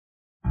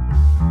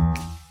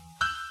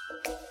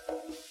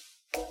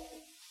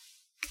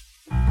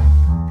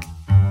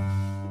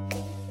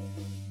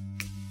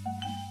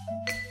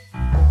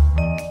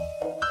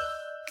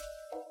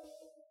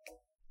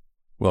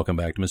Welcome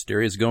back to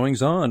Mysterious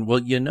Goings On. Well,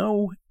 you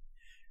know,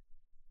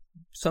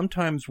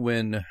 sometimes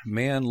when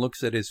man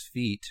looks at his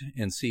feet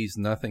and sees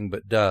nothing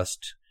but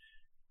dust,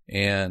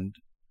 and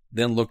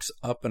then looks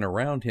up and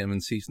around him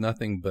and sees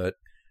nothing but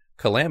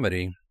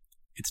calamity,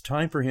 it's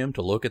time for him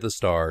to look at the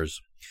stars.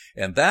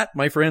 And that,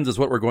 my friends, is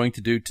what we're going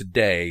to do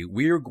today.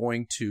 We are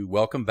going to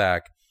welcome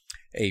back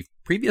a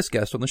previous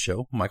guest on the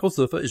show. Michael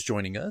Zuffa is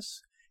joining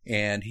us.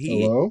 And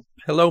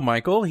hello,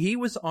 Michael. He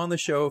was on the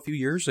show a few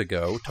years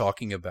ago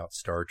talking about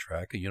Star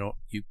Trek. You know,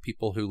 you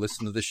people who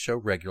listen to this show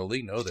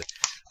regularly know that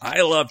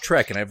I love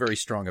Trek and I have very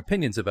strong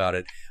opinions about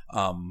it.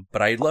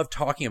 But I love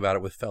talking about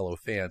it with fellow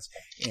fans.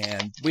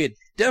 And we had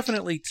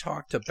definitely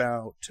talked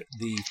about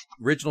the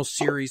original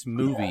series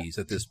movies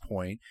at this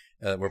point,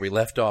 where we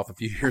left off a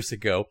few years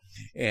ago.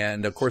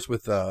 And of course,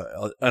 with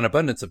an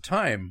abundance of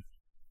time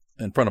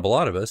in front of a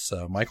lot of us,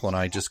 Michael and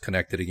I just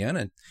connected again,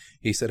 and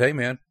he said, "Hey,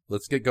 man,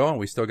 let's get going.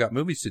 We still got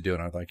movies to do."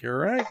 And I was like, "You're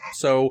right."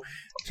 So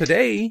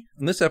today,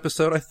 in this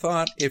episode, I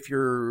thought if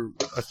you're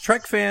a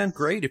Trek fan,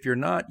 great. If you're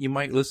not, you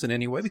might listen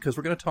anyway, because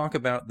we're going to talk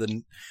about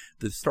the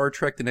Star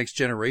Trek The Next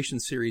Generation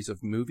series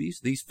of movies,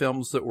 these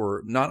films that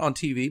were not on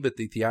TV, but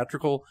the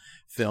theatrical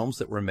films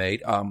that were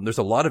made. There's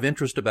a lot of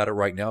interest about it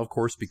right now, of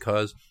course,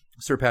 because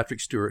Sir Patrick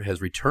Stewart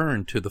has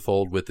returned to the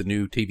fold with the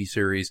new TV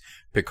series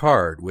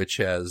Picard, which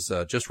has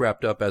just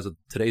wrapped up as of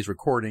today's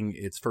recording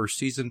its first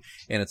season,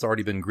 and it's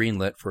already been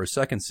greenlit for a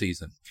second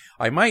season.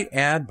 I might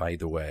add, by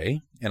the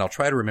way, and I'll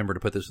try to remember to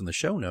put this in the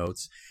show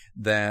notes,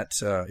 that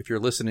if you're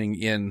listening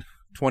in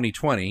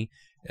 2020,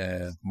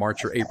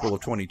 March or April of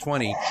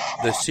 2020,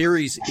 the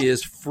series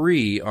is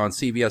free on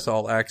CBS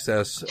All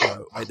Access.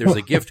 There's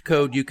a gift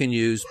code you can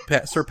use.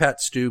 Sir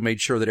Pat Stew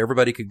made sure that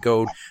everybody could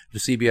go to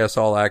CBS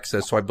All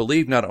Access. So I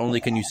believe not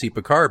only can you see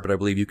Picard, but I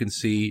believe you can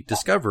see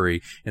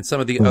Discovery and some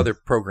of the other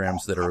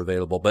programs that are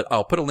available. But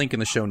I'll put a link in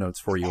the show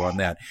notes for you on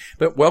that.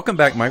 But welcome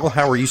back, Michael.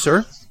 How are you,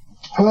 sir?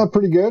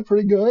 Pretty good.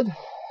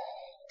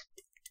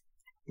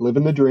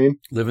 Living the dream.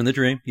 Living the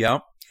dream, yeah.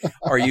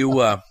 Are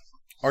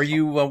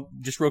you,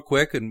 just real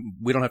quick, and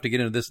we don't have to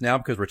get into this now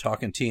because we're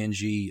talking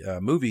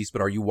TNG movies,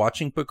 but are you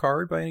watching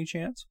Picard by any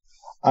chance?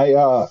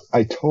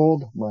 I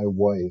told my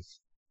wife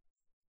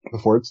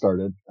before it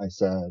started, I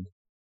said,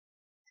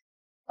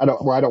 I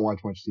don't watch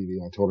much TV.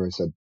 And I told her, I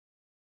said,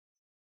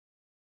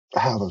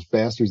 those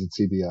bastards at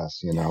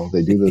CBS, you know,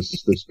 they do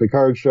this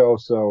Picard show.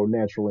 So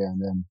naturally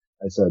I'm in.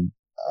 I said,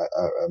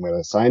 I'm going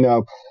to sign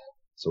up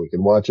so we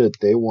can watch it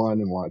day one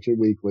and watch it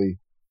weekly.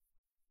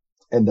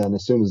 And then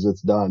as soon as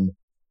it's done,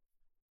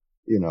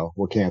 you know,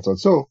 we'll cancel it.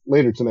 So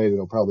later tonight,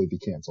 it'll probably be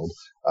canceled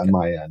on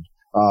my end.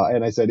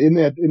 And I said, in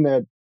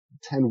that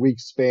 10-week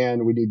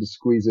span, we need to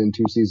squeeze in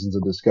 2 seasons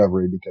of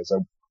Discovery, because I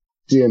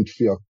didn't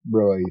feel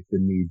really the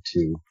need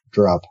to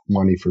drop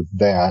money for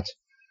that.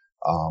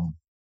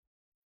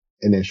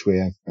 Initially,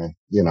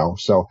 you know,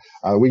 so,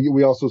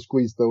 we also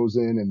squeezed those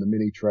in the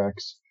mini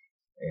treks,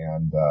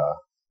 and,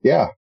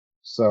 yeah,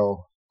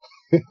 so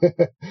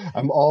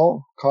I'm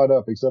all caught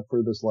up except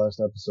for this last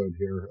episode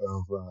here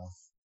of,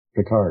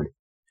 Picard.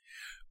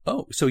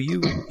 Oh, so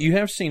you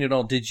have seen it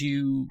all. Do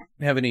you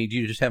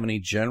just have any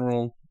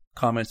general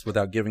comments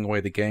without giving away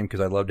the game? Because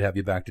I'd love to have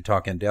you back to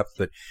talk in depth,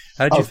 but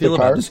how did you feel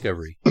about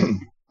Discovery?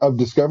 Of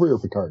Discovery or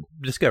Picard?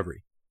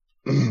 Discovery.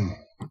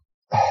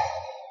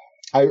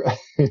 I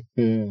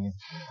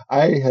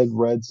had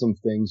read some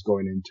things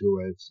going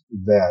into it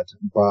that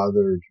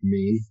bothered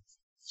me.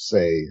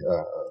 Say,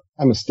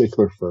 I'm a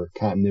stickler for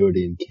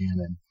continuity and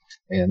canon.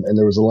 And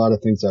there was a lot of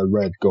things I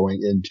read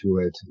going into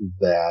it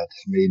that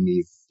made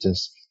me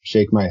just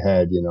shake my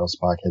head. You know,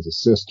 Spock has a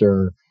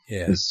sister.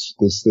 Yeah.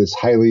 This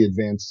highly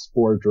advanced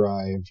spore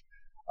drive.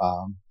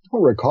 I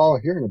don't recall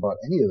hearing about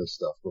any of this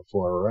stuff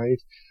before, right?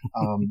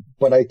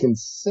 But I can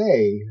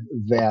say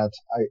that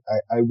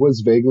I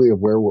was vaguely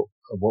aware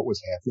of what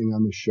was happening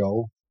on the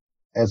show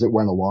as it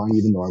went along,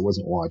 even though I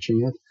wasn't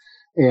watching it.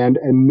 And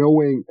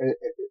knowing,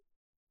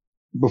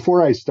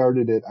 before I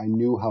started it, I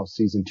knew how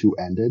season 2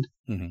 ended.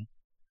 Mm-hmm.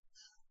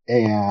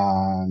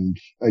 And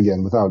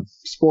again, without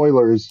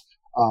spoilers,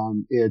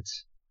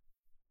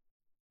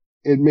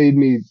 it made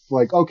me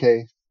like,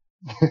 okay,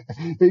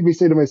 made me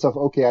say to myself,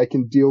 okay, I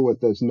can deal with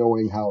this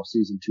knowing how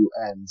season 2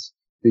 ends,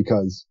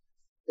 because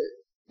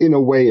in a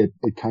way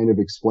it kind of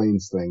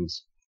explains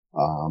things.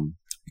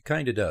 It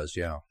kind of does.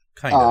 Yeah.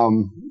 Kind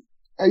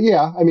of.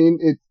 Yeah. I mean,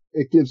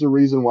 it gives a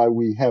reason why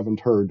we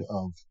haven't heard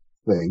of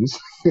things.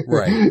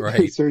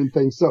 Right. Certain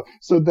things.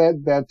 So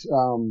that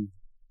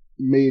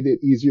made it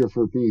easier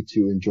for me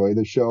to enjoy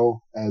the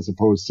show, as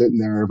opposed to sitting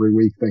there every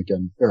week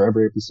thinking, or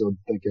every episode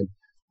thinking,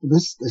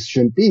 this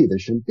shouldn't be.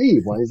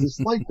 Why is this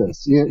like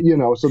this? You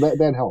know, so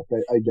that helped,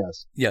 I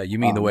guess. Yeah, you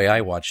mean the way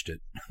I watched it.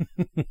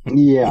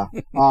 Yeah.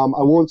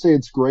 I won't say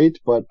it's great,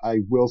 but I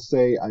will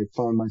say I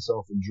found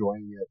myself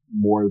enjoying it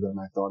more than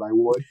I thought I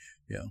would.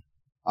 Yeah.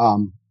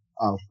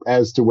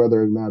 As to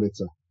whether or not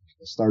it's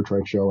Star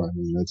Trek show. I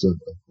mean, that's a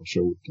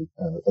show we can,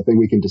 a thing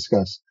we can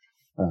discuss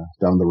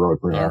down the road,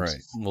 perhaps.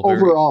 All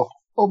right. Well,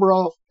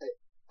 overall,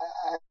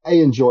 I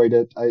enjoyed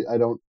it.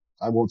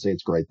 I won't say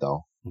it's great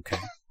though. Okay.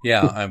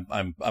 Yeah,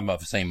 I'm of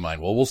the same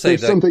mind. Well, we'll say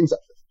that.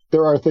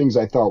 There are things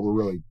I thought were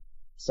really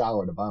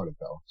solid about it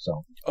though.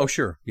 So. Oh,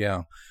 sure.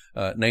 Yeah.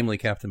 Namely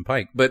Captain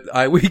Pike, but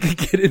we can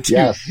get into,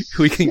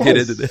 get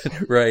into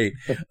that. Right.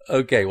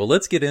 Okay. Well,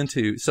 let's get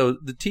into, so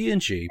the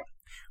TNG,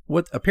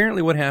 what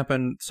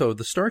happened. So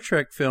the Star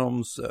Trek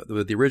films,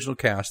 with the original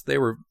cast, they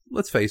were,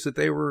 let's face it,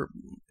 they were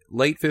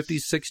late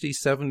 50s, 60s,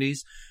 70s,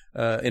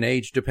 in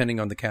age,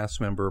 depending on the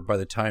cast member. By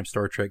the time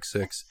Star Trek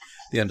VI,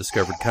 The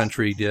Undiscovered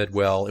Country did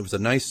well, it was a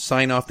nice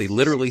sign off. They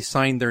literally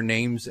signed their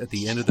names at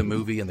the end of the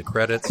movie in the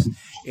credits,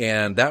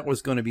 and that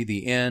was going to be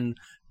the end.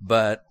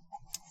 But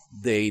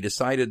they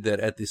decided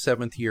that at the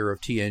 7th year of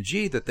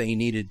TNG that they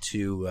needed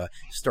to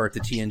start the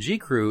TNG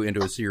crew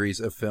into a series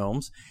of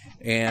films.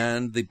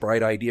 And the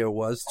bright idea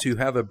was to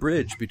have a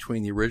bridge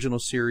between the original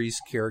series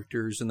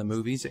characters in the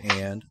movies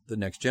and the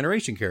Next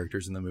Generation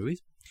characters in the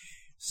movies.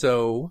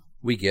 So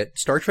we get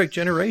Star Trek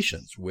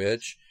Generations,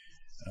 which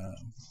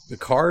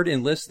Picard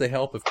enlists the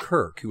help of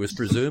Kirk, who is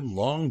presumed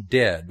long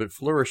dead but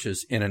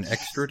flourishes in an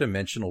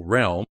extra-dimensional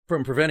realm,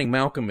 from preventing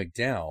Malcolm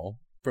McDowell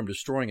from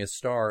destroying a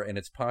star and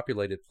its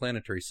populated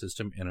planetary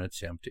system in an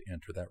attempt to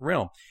enter that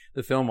realm.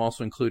 The film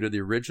also included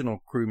the original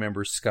crew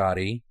members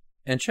Scotty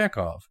and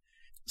Chekhov.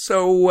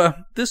 So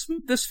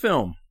this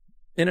film,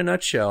 in a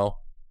nutshell,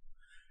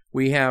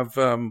 we have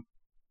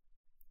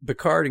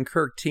Picard and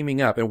Kirk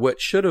teaming up, and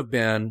what should have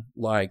been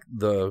like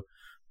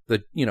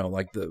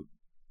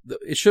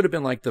it should have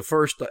been like the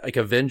first like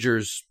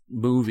Avengers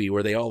movie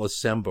where they all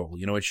assemble.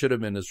 You know, it should have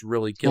been this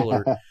really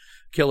killer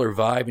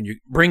vibe, and you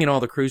bringing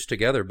all the crews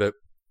together, but.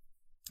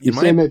 You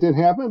saying that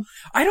didn't happen?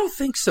 I don't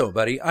think so,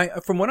 buddy.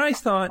 From what I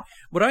saw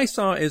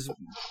is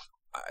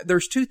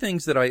there's two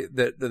things that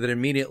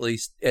immediately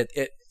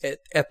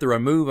at the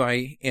remove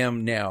I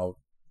am now,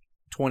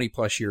 20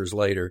 plus years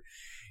later,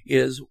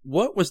 is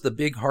what was the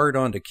big hard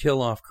on to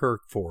kill off Kirk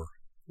for?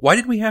 Why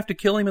did we have to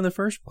kill him in the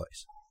first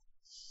place?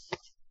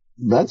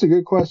 That's a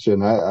good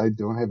question. I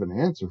don't have an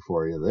answer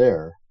for you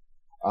there.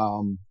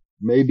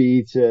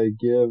 Maybe to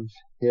give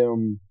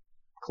him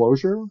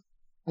closure,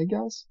 I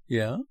guess.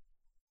 Yeah.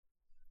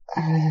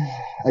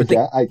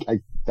 That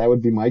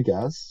would be my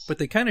guess. But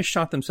they kind of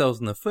shot themselves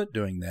in the foot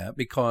doing that,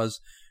 because,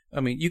 I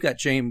mean, you got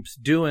James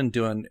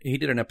Doohan he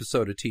did an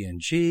episode of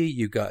TNG.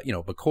 You got,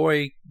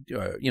 McCoy,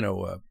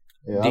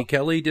 D.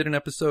 Kelly did an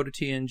episode of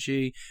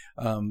TNG.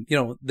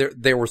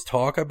 There was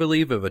talk, I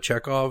believe, of a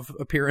Chekhov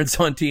appearance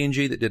on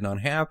TNG that did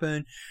not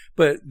happen.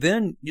 But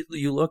then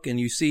you look and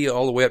you see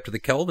all the way up to the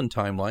Kelvin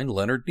timeline,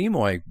 Leonard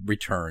Nimoy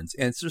returns.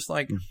 And it's just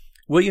like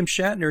William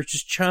Shatner is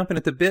just chomping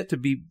at the bit to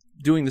be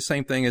doing the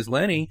same thing as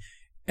Lenny,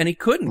 and he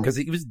couldn't because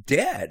he was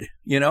dead.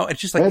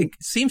 It's just like, it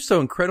seems so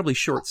incredibly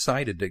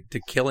short-sighted to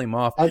kill him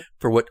off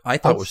for what I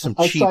thought was some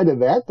cheap. Outside of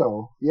that,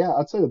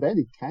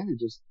 he kind of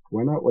just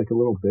went out like a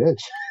little bitch.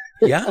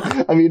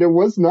 Yeah. I mean, it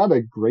was not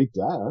a great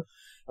death.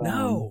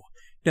 No.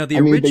 Now, the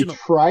original. They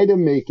try to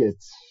make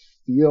it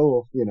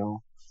feel,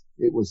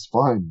 it was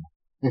fun,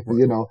 but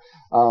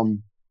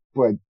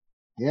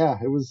yeah,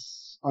 it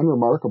was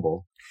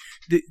unremarkable.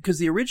 Because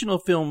the original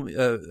film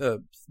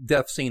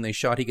death scene they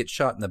shot, he gets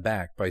shot in the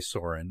back by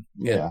Soren.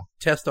 Yeah.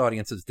 Test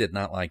audiences did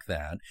not like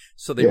that.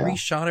 So they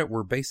reshot it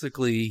where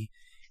basically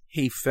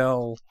he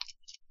fell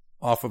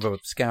off of a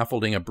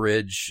scaffolding, a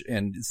bridge,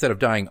 and instead of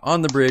dying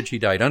on the bridge, he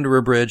died under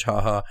a bridge.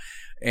 Haha.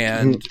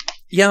 And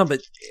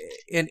the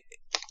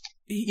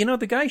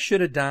guy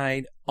should have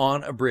died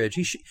on a bridge.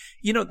 He should,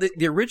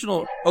 the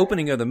original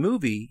opening of the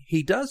movie,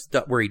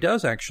 where he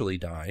does actually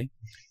die.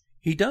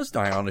 He does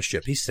die on a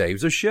ship. He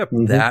saves a ship.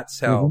 Mm-hmm. That's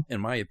how,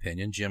 in my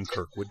opinion, Jim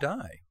Kirk would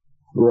die.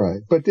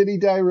 Right. But did he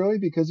die really?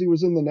 Because he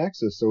was in the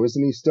Nexus. So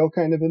isn't he still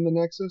kind of in the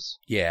Nexus?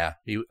 Yeah.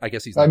 I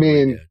guess he's not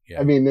really dead.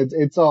 Yeah. I mean,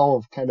 it's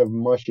all kind of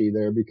mushy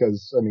there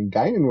because,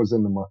 Guinan was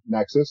in the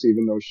Nexus,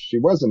 even though she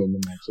wasn't in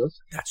the Nexus.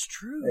 That's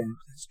true.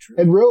 That's true.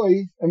 And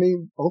really,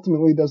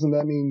 ultimately, doesn't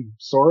that mean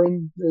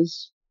Soren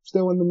is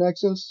still in the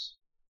Nexus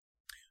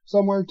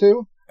somewhere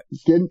too?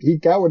 He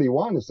got what he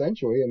wanted,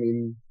 essentially.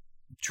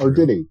 True. Or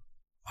did he?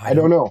 I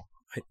don't know.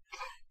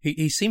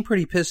 He seemed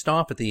pretty pissed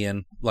off at the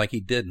end, like he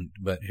didn't,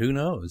 but who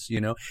knows,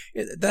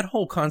 that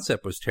whole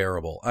concept was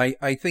terrible.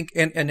 I think,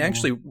 and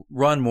actually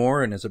Ron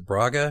Moore and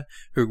Braga,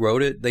 who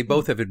wrote it, they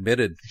both have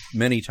admitted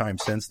many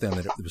times since then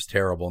that it was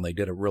terrible and they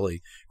did a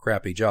really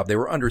crappy job. They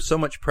were under so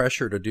much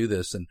pressure to do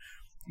this, and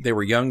they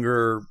were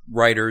younger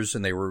writers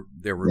and they were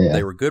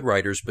good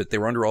writers, but they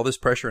were under all this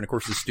pressure. And of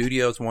course the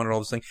studios wanted all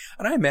this thing.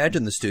 And I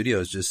imagine the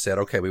studios just said,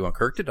 okay, we want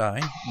Kirk to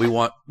die. We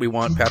want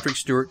Patrick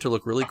Stewart to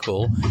look really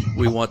cool.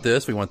 We want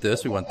this. We want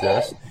this. We want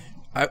this.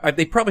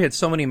 They probably had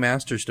so many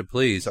masters to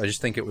please. I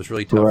just think it was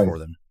really tough for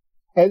them.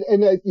 And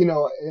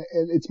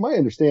it's my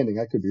understanding,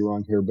 I could be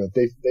wrong here, but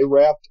they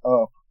wrapped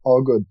up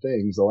All Good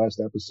Things, the last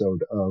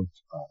episode of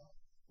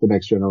The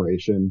Next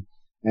Generation,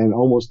 and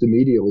almost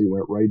immediately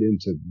went right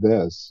into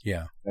this.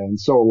 Yeah. And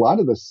so a lot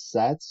of the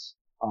sets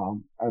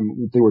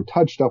They were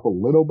touched up a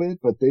little bit,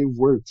 but they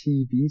were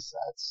TV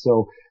sets.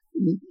 So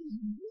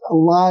a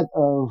lot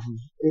of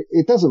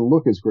it doesn't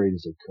look as great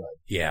as it could.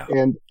 Yeah.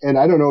 And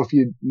I don't know if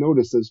you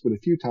noticed this, but a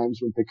few times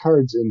when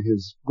Picard's in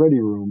his ready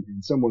room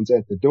and someone's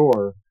at the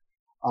door,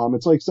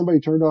 it's like somebody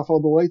turned off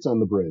all the lights on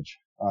the bridge.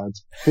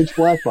 It's pitch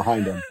black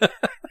behind him.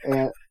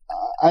 And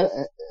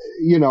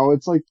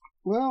it's like,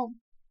 well,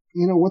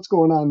 what's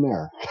going on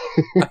there?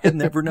 I had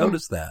never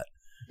noticed that.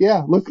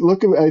 Yeah, look.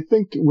 I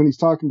think when he's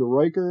talking to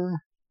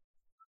Riker,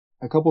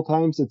 a couple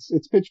times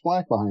it's pitch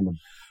black behind him.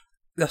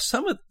 Now,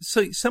 some of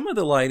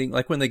the lighting,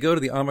 like when they go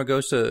to the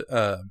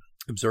Amagosa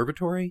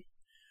Observatory,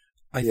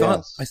 I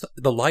thought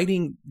the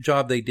lighting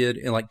job they did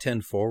in like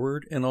 10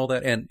 Forward and all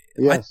that, and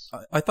yes.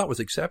 I thought was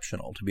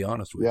exceptional, to be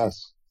honest with you.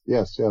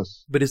 Yes.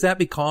 But is that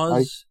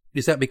because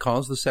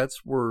the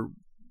sets were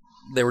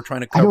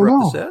trying to cover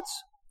up the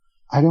sets?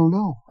 I don't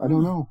know.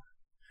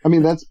 I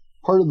mean, that's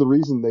part of the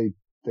reason they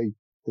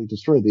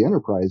destroyed the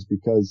Enterprise,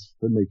 because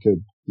then they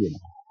could,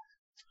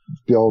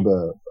 build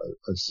a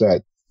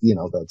set,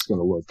 that's going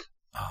to look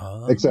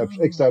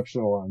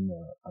exceptional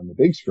on the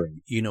big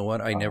screen. You know what?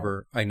 I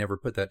never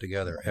put that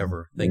together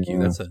ever. Thank you.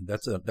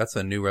 That's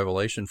a new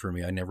revelation for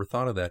me. I never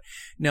thought of that.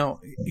 Now,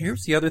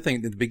 here's the other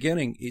thing. At the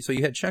beginning, so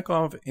you had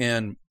Chekhov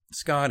and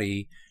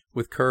Scotty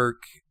with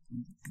Kirk.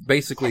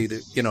 Basically,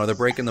 they're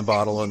breaking the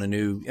bottle on a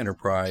new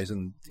Enterprise,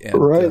 and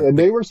right. And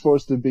they were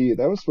supposed to be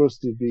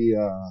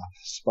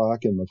Spock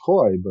and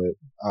McCoy, but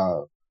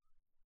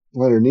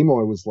Leonard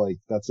Nimoy was like,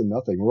 "That's a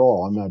nothing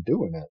role. I'm not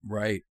doing it."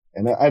 Right.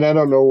 And I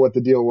don't know what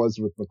the deal was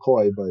with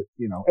McCoy, but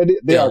and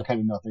they are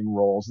kind of nothing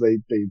roles. They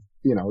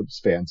it's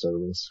fan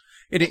service.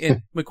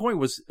 And McCoy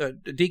was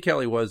D.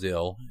 Kelly was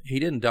ill.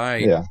 He didn't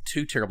die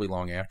too terribly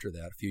long after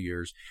that, a few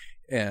years.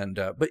 And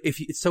but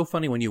it's so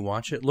funny when you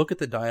watch it. Look at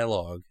the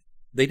dialogue.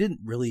 They didn't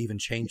really even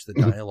change the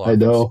dialogue. I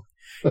know.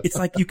 It's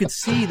like you could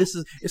see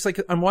it's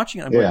like I'm watching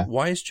it. I'm like,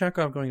 why is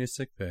Chekhov going to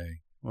sickbay?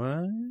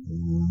 What?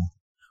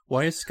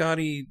 Why is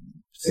Scotty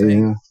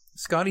saying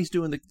Scotty's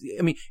doing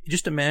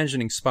just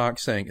imagining Spock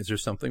saying, "Is there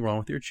something wrong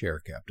with your chair,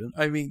 Captain?"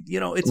 I mean,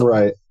 it's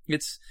right.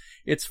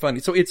 It's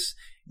funny. So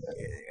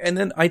and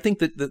then I think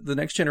that the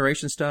Next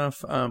Generation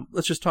stuff,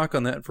 let's just talk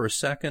on that for a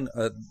second.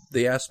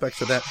 The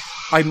aspects of that,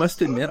 I must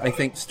admit, I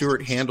think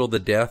Stewart handled the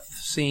death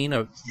scene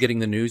of getting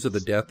the news of the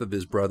death of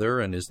his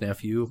brother and his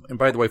nephew. And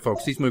by the way,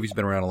 folks, these movies have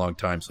been around a long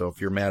time, so if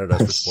you're mad at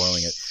us for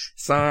spoiling it,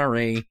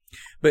 sorry.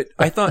 But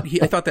I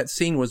thought that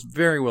scene was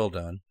very well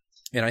done.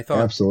 And I thought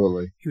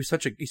absolutely he was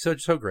he's so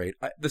great.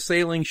 The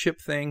sailing ship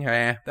thing,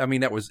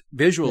 that was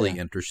visually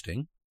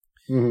interesting.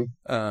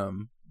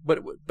 Mm-hmm.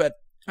 But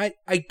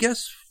I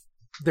guess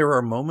there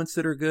are moments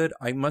that are good.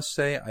 I must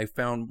say, I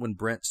found when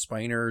Brent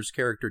Spiner's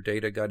character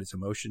Data got his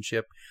emotion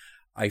chip,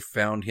 I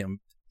found him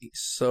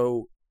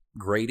so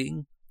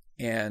grating.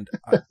 And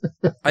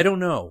I don't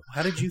know.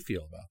 How did you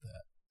feel about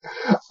that?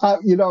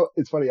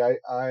 It's funny.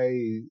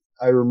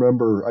 I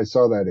remember I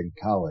saw that in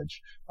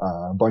college.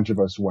 A bunch of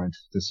us went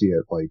to see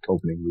it like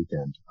opening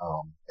weekend.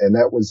 And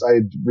that was,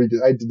 I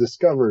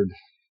rediscovered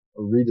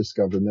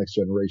Next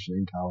Generation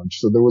in college.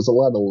 So there was a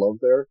lot of love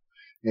there.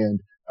 And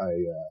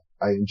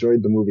I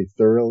enjoyed the movie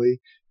thoroughly.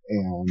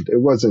 And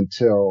it wasn't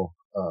till,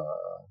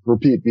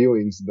 repeat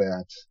viewings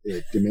that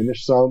it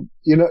diminished some.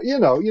 You know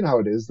how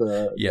it is.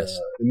 Yes.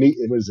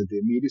 Was it the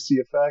immediacy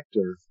effect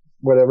or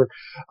whatever?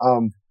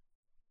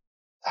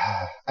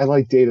 I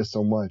like Data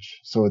so much,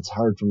 so it's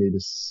hard for me to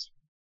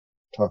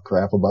talk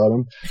crap about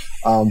him.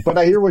 But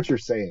I hear what you're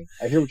saying.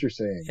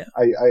 Yeah.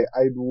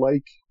 I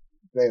like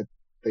that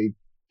they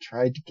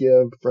tried to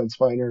give Brent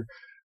Spiner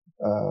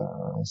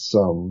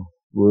some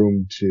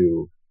room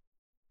to,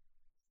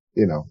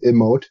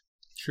 emote.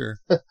 Sure.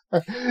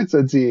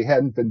 Since he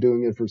hadn't been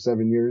doing it for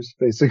 7 years,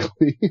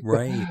 basically.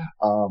 Right.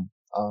 I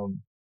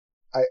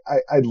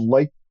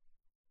like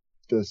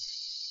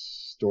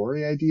this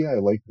story idea. I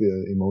like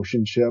the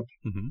emotion chip.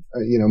 Mm-hmm.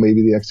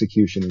 Maybe the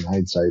execution in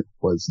hindsight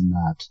was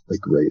not the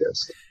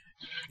greatest.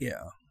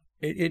 Yeah.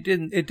 It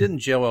didn't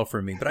gel well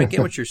for me, but I get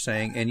what you're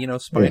saying. And,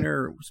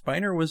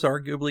 Spiner was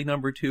arguably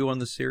number 2 on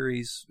the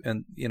series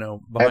and,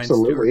 behind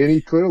Absolutely. Stewart. And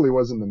he clearly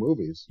was in the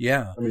movies.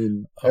 Yeah. I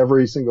mean,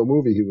 every single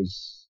movie he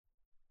was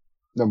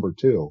number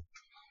 2.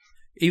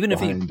 Even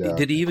behind, if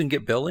did he even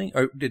get billing?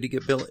 Or did he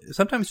get billing?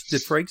 Sometimes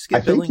did Frakes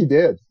get billing? I think he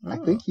did. Oh. I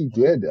think he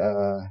did.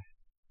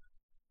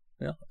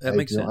 Yeah, that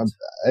makes sense.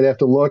 I'd have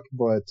to look,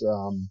 but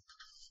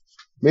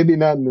maybe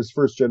not in his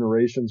First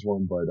Generations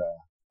one, but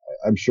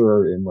I'm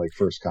sure in like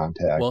First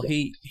Contact. Well,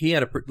 he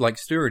had like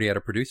Stewart, he had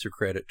a producer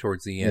credit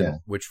towards the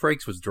end, which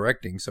Frakes was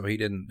directing, so he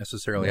didn't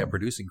necessarily have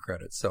producing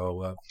credits.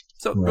 So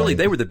really,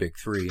 they were the big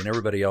 3, and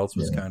everybody else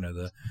was kind of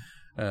the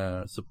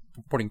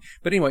supporting.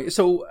 But anyway,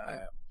 so.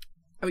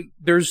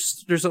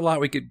 There's a lot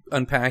we could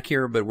unpack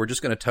here, but we're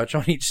just going to touch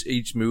on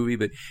each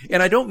movie.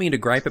 And I don't mean to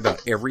gripe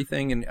about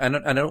everything, and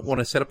I don't want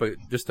to set up a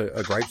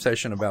gripe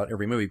session about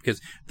every movie, because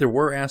there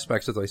were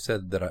aspects, as I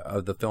said,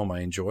 of the film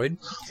I enjoyed.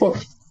 Well,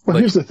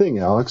 here's the thing,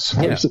 Alex.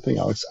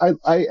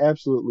 I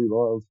absolutely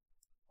love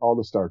all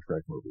the Star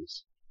Trek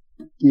movies,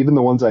 even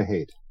the ones I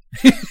hate.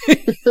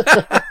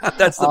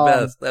 That's the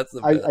best. That's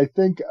the best.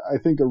 I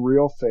think a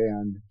real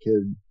fan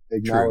can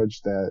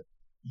acknowledge that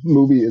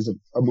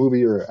a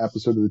movie or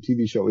episode of the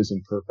TV show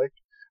isn't perfect,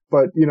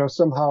 but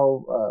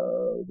somehow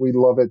we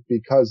love it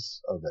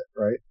because of it,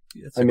 right?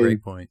 That's a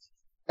great point.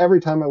 Every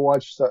time I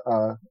watch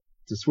to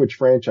switch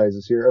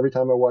franchises here, every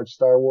time I watch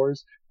Star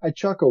Wars, I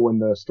chuckle when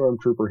the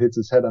stormtrooper hits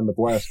his head on the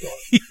blast door.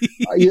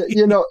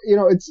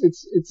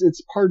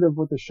 It's part of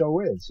what the show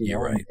is.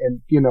 You're right.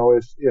 And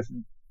if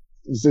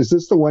is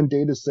this the one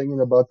Data's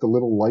singing about the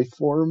little life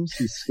forms?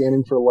 He's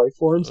scanning for life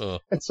forms.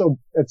 It's so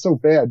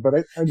bad, but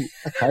I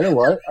kind of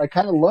love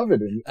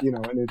it,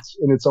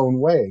 in its own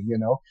way.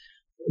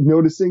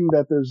 Noticing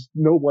that there's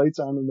no lights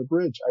on in the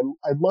bridge,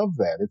 I love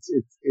that.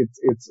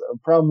 It's a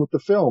problem with the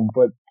film,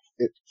 but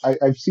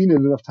I've seen it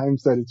enough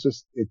times that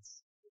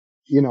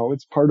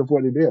it's part of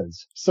what it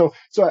is. So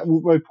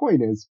my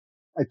point is,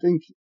 I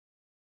think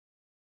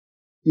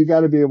you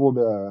got to be able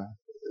to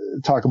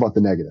talk about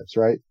the negatives,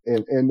 right?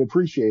 And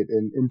appreciate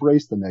and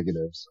embrace the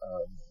negatives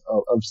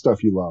of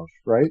stuff you love,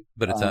 right?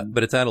 But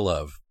it's out of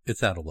love.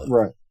 It's out of love.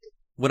 Right.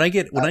 When I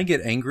get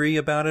angry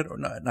about it, or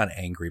not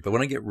angry, but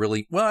when I get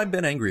I've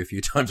been angry a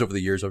few times over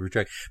the years over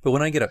Trek, but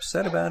when I get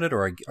upset about it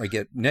or I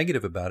get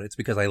negative about it, it's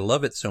because I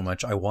love it so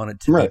much. I want it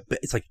to be,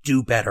 it's like,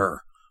 do better.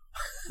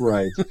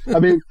 Right. I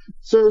mean,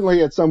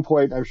 certainly at some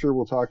point, I'm sure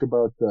we'll talk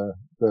about the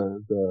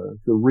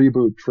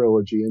reboot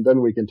trilogy, and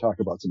then we can talk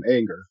about some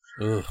anger,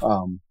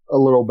 a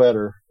little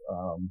better.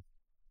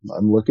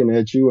 I'm looking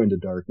at you, Into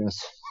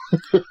Darkness.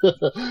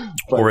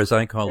 Or as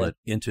I call it,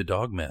 Into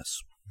Dog Mess.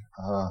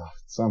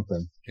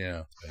 Something.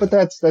 Yeah. But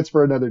that's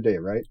for another day,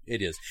 right?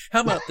 It is.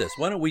 How about this?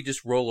 Why don't we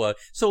just roll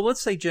so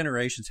let's say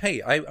Generations.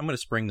 Hey, I'm going to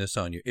spring this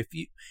on you. If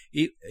you,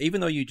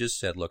 even though you just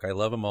said, look, I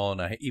love them all,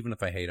 and even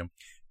if I hate them,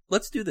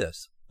 let's do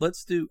this.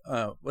 Let's do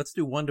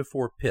 1 to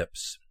 4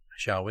 pips,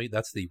 shall we?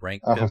 That's the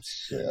rank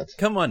pips. Shit.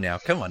 Come on now.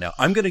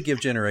 I'm going to give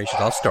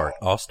Generations. I'll start.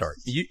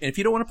 And if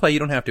you don't want to play, you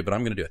don't have to, but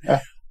I'm going to do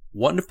it.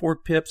 1 to 4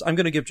 pips. I'm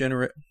going to give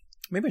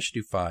maybe I should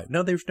do 5.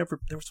 No, there was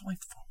only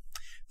 4.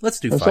 Let's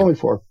do 5. There's only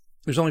 4.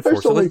 There's only 4.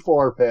 There's only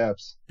 4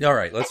 pips. All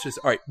right. All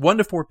right. 1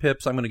 to 4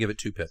 pips. I'm going to give it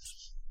 2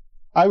 pips.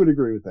 I would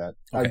agree with that.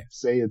 Okay. I'd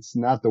say it's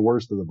not the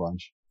worst of the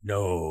bunch.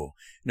 No.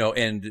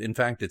 And in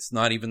fact, it's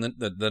not even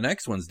the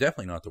next one's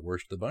definitely not the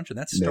worst of the bunch. And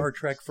that's Star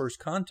Trek First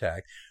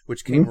Contact,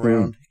 which came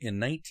around in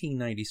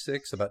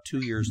 1996, about 2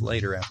 years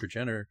later after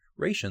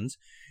Generations.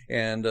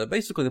 And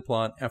basically the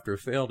plot, after a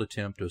failed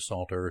attempt to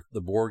assault Earth,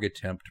 the Borg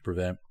attempt to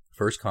prevent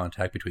first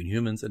contact between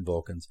humans and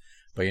Vulcans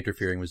by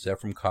interfering with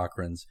Zephram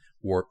Cochrane's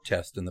warp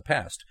test in the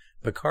past.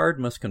 Picard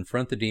must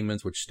confront the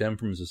demons which stem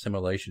from his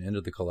assimilation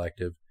into the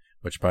collective,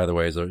 which, by the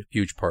way, is a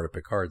huge part of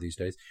Picard these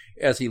days,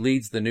 as he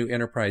leads the new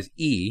Enterprise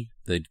E,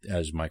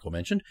 as Michael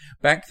mentioned,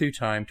 back through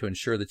time to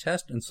ensure the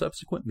test and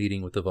subsequent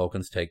meeting with the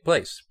Vulcans take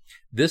place.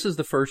 This is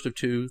the first of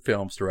 2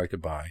 films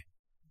directed by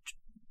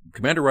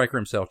Commander Riker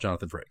himself,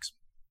 Jonathan Frakes.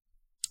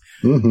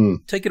 Mm-hmm.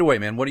 Take it away,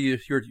 man. What are your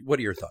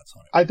thoughts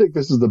on it? I think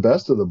this is the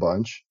best of the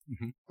bunch.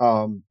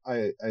 Mm-hmm.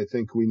 I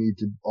think we need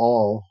to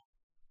all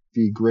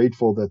be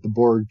grateful that the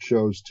Borg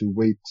chose to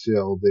wait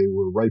till they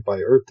were right by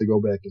Earth to go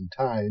back in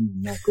time,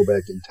 and not go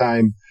back in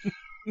time,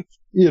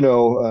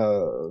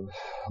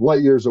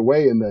 light years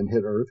away and then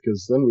hit Earth,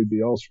 because then we'd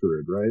be all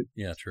screwed, right?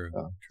 Yeah, true.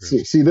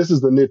 See, this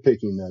is the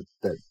nitpicking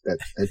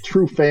that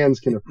true fans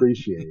can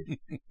appreciate,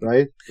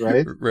 right?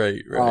 Right.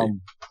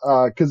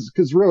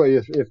 Because really,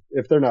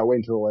 if they're not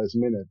waiting till the last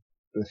minute,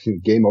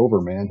 game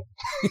over, man.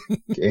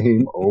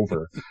 Game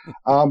over.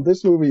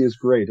 This movie is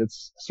great.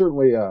 It's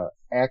certainly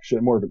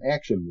more of an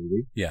action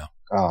movie. Yeah.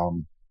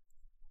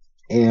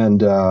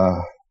 And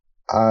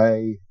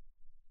I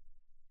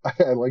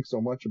like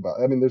so much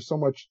about. I mean, there's so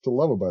much to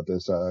love about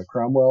this.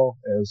 Cromwell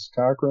as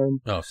Cochrane.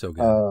 Oh, so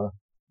good.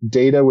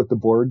 Data with the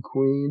Borg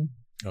Queen.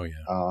 Oh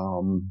yeah.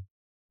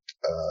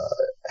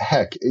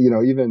 Heck,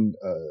 even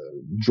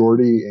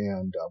Geordi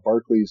and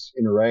Barclay's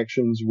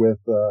interactions with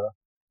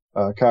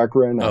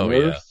Cochrane on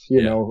Earth.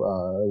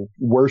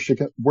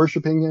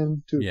 Worshipping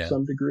him to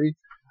some degree.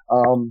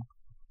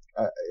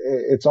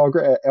 It's all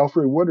great.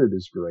 Alfred Woodard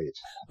is great.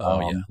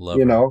 Love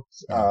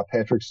her.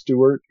 Patrick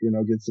Stewart,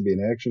 gets to be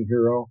an action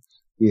hero.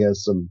 He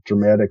has some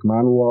dramatic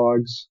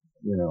monologues.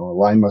 A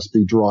line must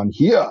be drawn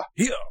here.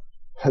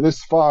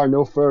 This far,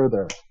 no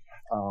further.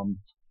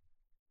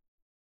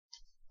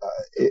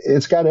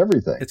 It's got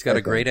everything. It's got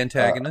a great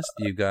antagonist.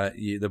 You got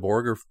the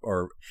Borg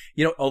are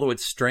although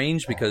it's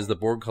strange because the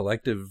Borg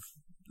collective,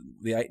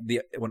 the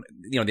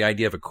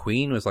idea of a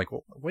queen was like,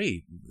 well,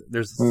 wait,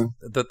 there's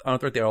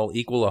aren't they all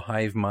equal a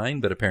hive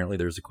mind? But apparently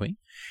there's a queen,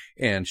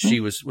 and she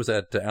was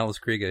that Alice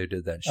Krige who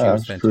did that. She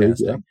was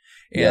fantastic, Krieg,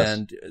 yeah.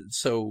 And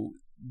so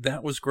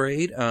that was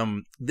great.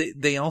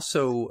 They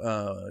also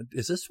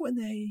is this when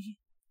they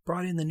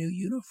brought in the new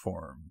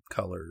uniform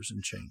colors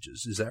and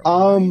changes? Is that right?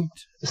 Or am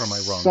I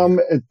wrong?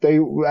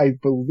 I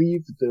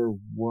believe there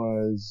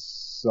was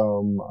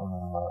some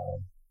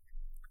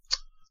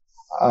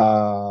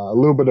a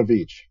little bit of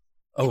each.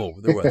 Oh,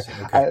 there was.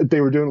 Okay.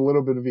 They were doing a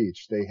little bit of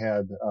each. They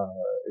had,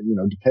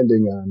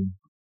 depending on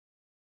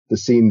the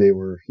scene they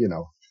were,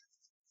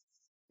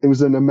 it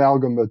was an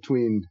amalgam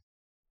between,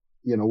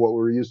 what we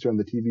were used to on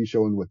the TV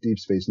show and what Deep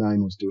Space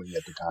Nine was doing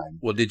at the time.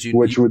 Well, did you?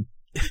 Which would,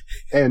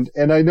 and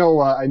I know,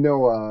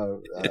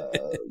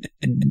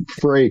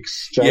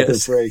 Frakes, Jonathan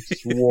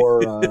Frakes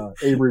wore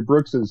Avery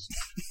Brooks's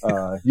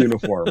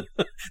uniform.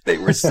 They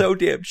were so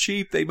damn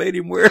cheap. They made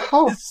him wear.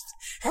 How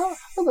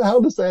the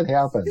hell does that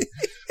happen?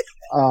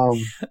 Oh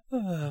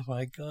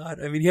my God!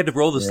 I mean, he had to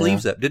roll the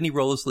sleeves up. Didn't he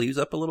roll the sleeves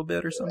up a little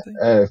bit or something?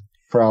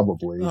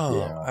 Probably. Oh,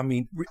 yeah. I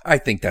mean, I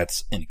think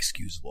that's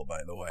inexcusable.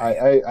 By the way,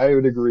 I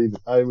would agree.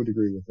 I would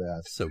agree with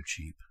that. So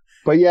cheap.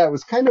 But yeah, it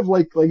was kind of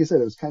like I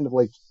said, it was kind of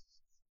like,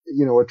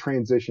 a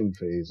transition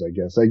phase, I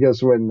guess. I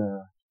guess when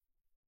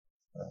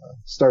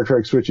Star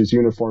Trek switches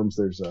uniforms,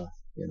 there's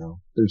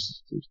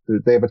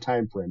they have a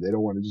time frame. They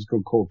don't want to just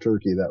go cold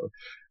turkey. That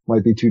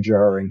might be too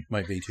jarring.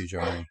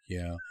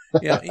 Yeah.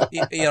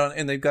 Yeah.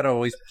 And they've got to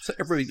always,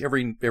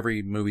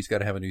 every movie's got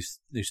to have a new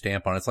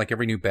stamp on it. It's like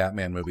every new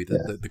Batman movie,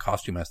 the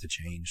costume has to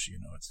change,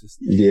 it's just.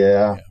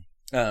 Yeah.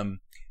 I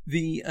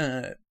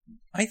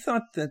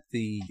thought that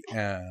the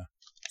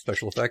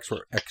special effects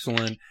were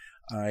excellent.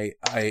 I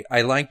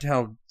liked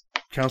how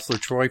Counselor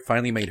Troy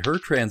finally made her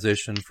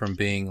transition from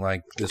being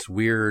like this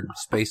weird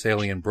space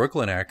alien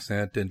Brooklyn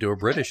accent into a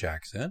British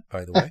accent,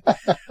 by the way.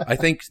 I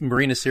think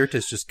Marina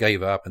Sirtis just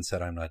gave up and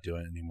said, I'm not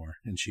doing it anymore.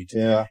 And she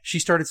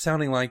started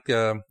sounding like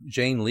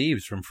Jane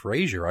Leaves from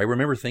Frasier. I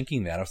remember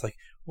thinking that. I was like,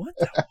 what?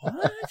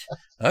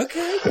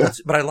 Okay.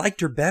 But I liked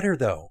her better,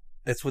 though.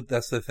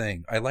 That's the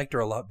thing. I liked her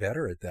a lot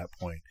better at that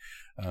point.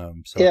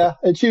 And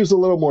she was a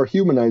little more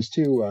humanized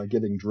too,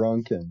 getting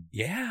drunk and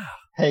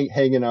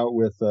hanging out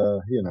with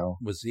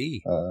with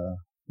Z.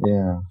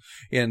 Yeah.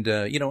 And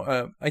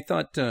I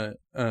thought this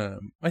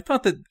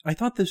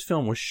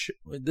film was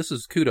this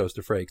is kudos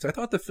to Frakes. I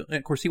thought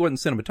of course he wasn't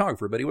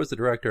cinematographer, but he was the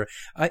director.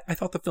 I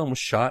thought the film was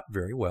shot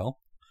very well.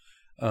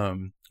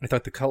 I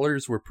thought the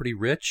colors were pretty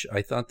rich.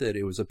 I thought that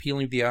it was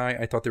appealing to the eye.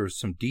 I thought there was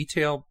some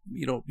detail,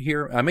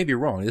 here. I may be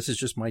wrong. This is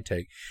just my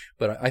take,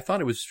 but I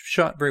thought it was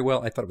shot very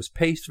well. I thought it was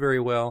paced very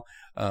well.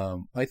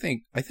 I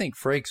think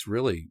Frakes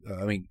really,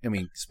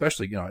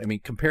 especially,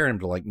 compare him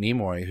to like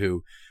Nimoy,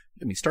 who,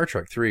 Star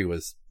Trek 3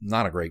 was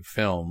not a great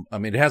film.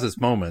 It has its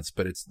moments,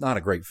 but it's not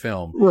a great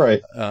film.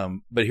 Right.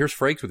 But here's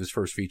Frakes with his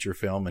first feature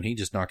film, and he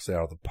just knocks it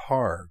out of the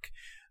park.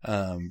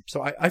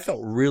 So I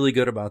felt really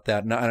good about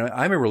that. And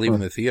I remember leaving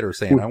the theater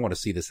saying, I want to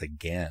see this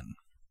again.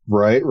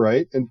 Right.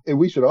 And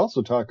we should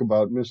also talk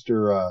about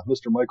Mr.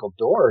 Michael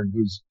Dorn,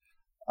 who's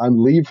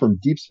on leave from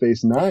Deep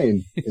Space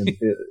Nine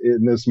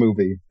in this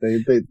movie.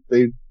 They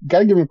got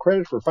to give him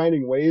credit for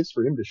finding ways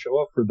for him to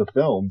show up for the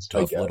films.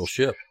 Tough little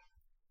ship.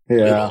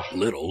 Yeah.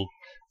 Little.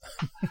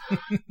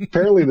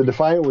 Apparently the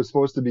Defiant was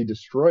supposed to be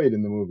destroyed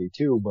in the movie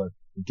too, but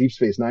Deep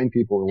Space Nine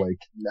people were like,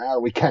 nah,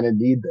 we kind of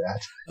need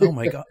that. Oh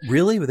my God.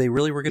 Really? They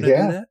really were going to do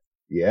that?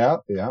 Yeah.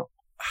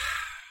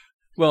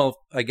 Well,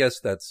 I guess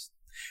of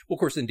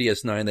course in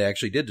DS9 they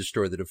actually did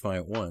destroy the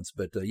Defiant once,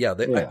 but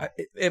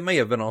it may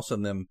have been also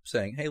them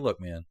saying, hey, look,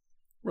 man,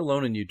 we're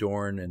loaning you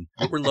Dorn and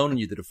we're loaning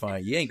you the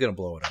Defiant. You ain't going to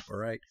blow it up, all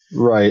right?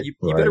 Right. You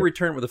better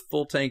return with a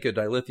full tank of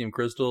dilithium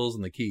crystals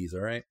and the keys,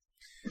 all right?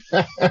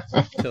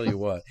 Tell you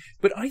what.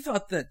 But I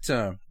thought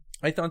that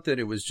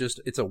it was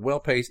it's a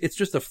well-paced, it's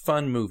just a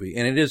fun movie.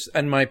 And it is,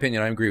 in my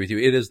opinion, I agree with you,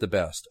 it is the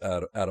best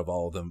out of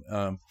all of them.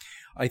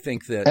 I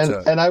think that...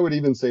 And I would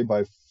even say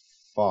by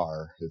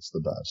far it's the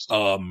best.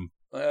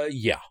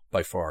 Yeah,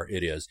 by far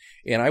it is.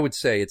 And I would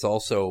say it's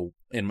also,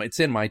 it's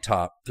in my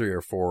top 3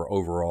 or 4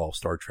 overall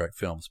Star Trek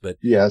films. But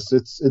yes,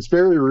 it's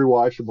very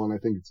rewatchable, and I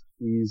think it's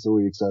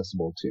easily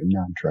accessible to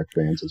non-Trek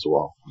fans as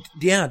well.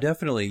 Yeah,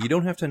 definitely. You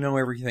don't have to know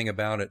everything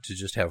about it to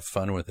just have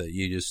fun with it.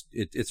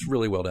 It's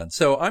really well done.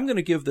 So I'm going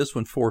to give this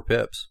one 4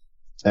 pips.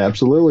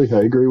 Absolutely.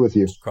 I agree with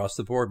you. Across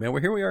the board, man.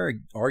 Here we are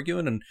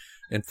arguing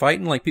and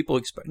fighting like people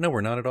expect. No, we're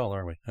not at all,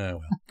 are we?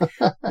 Oh,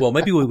 well. Well,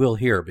 maybe we will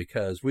here,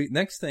 because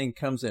next thing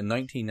comes in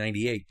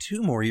 1998,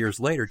 2 more years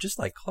later, just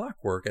like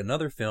clockwork,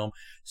 another film,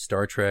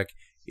 Star Trek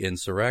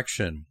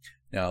Insurrection.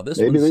 Now,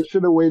 maybe they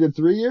should have waited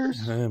 3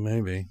 years.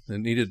 Maybe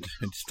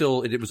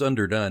it was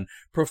underdone.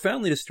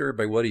 Profoundly disturbed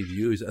by what he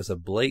views as a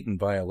blatant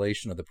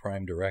violation of the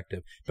Prime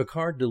Directive,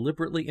 Picard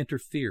deliberately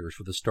interferes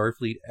with the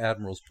Starfleet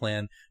Admiral's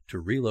plan to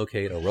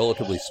relocate a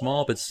relatively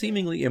small but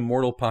seemingly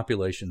immortal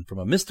population from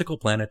a mystical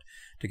planet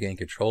to gain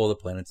control of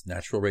the planet's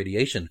natural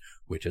radiation,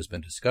 which has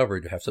been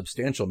discovered to have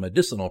substantial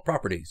medicinal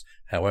properties.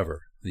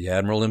 However, the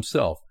Admiral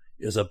himself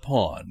is a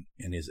pawn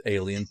in his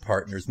alien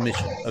partner's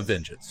mission of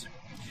vengeance.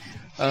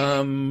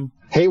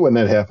 Hate when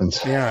that happens.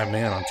 Yeah,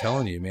 man, I'm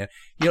telling you, man.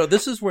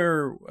 This is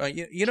where, I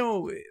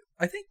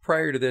think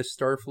prior to this,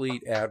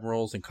 Starfleet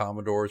admirals and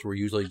commodores were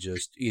usually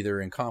just either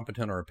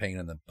incompetent or a pain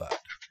in the butt.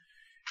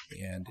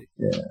 And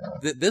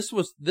this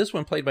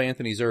one played by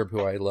Anthony Zerbe,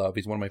 who I love.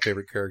 He's one of my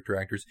favorite character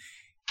actors.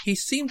 He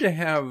seemed to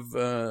have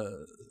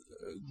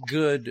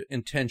good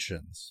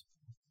intentions,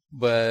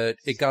 but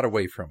it got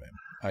away from him.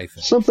 I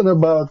think. Something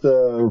about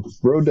the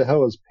road to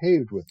hell is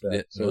paved with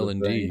that. Well,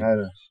 indeed.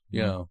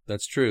 Yeah,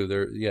 that's true.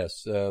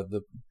 Yes,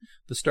 the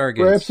Stargates.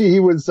 Perhaps he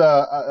was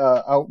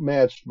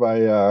outmatched by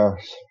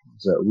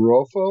is that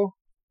Rolfo?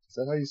 Is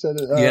that how you said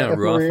it? Yeah,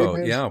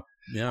 Rolfo.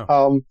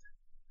 Yeah.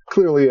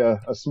 Clearly a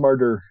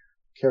smarter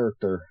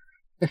character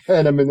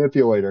and a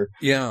manipulator.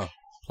 Yeah,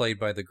 played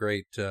by the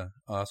great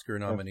Oscar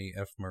nominee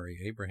F. Murray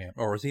Abraham.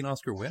 Or was he an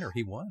Oscar winner?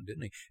 He won,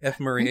 didn't he? F.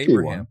 Murray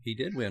Abraham. He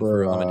did win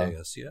for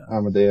Amadeus. Yeah,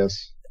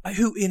 Amadeus.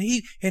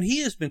 He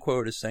has been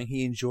quoted as saying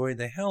he enjoyed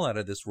the hell out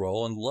of this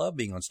role and loved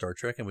being on Star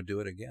Trek and would do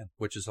it again,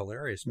 which is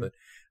hilarious. But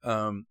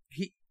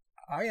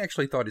I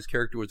actually thought his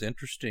character was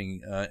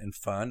interesting and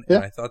fun,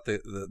 and I thought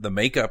the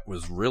makeup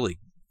was really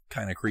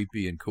kind of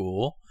creepy and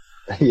cool.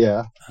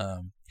 Yeah.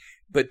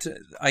 But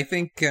I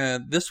think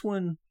this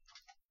one,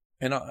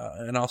 and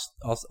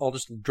I'll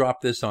just drop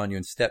this on you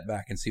and step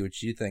back and see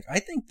what you think. I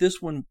think this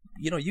one,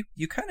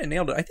 you kind of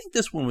nailed it. I think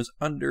this one was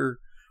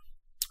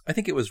I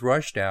think it was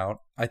rushed out.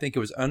 I think it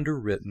was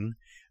underwritten,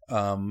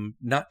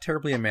 not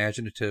terribly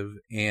imaginative,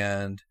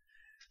 and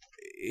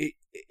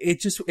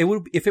it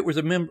would, if it was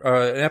an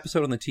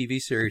episode on the TV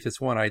series,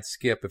 it's one I'd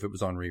skip if it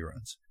was on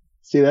reruns.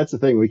 See, that's the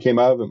thing. We came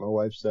out of it. My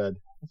wife said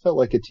it felt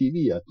like a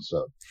TV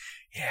episode.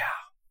 Yeah.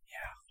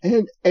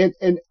 And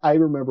I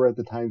remember at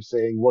the time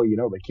saying, well,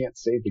 they can't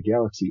save the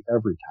galaxy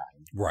every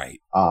time.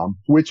 Right.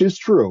 Which is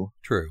true.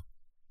 True.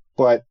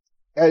 But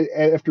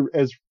as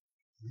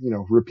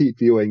repeat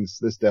viewings,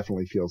 this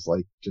definitely feels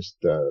like just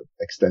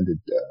extended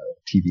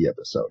TV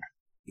episode.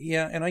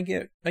 Yeah, and I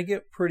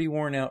get pretty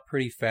worn out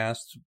pretty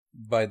fast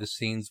by the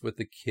scenes with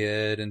the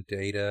kid and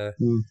Data.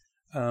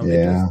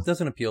 It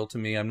doesn't appeal to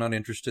me. I'm not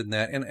interested in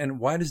that. And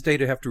why does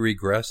Data have to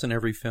regress in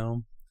every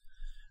film?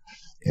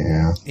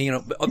 Yeah.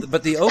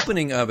 But the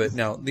opening of it,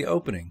 now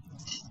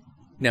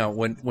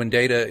when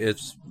Data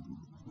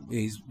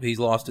he's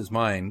lost his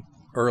mind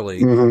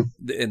early,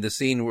 in the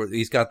scene where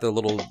he's got the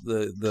little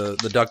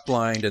the duck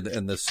blind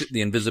and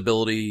the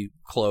invisibility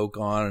cloak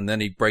on, and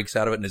then he breaks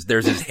out of it and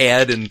there's his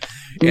head and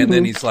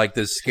then he's like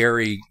this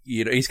scary,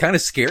 he's kind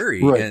of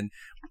scary, right.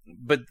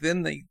 But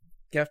then they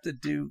have to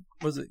do,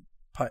 was it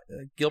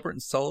Gilbert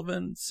and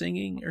Sullivan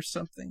singing or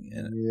something?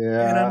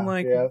 And I'm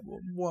like,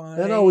 why?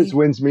 That always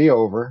wins me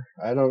over.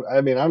 I don't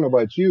know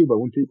about you, but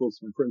when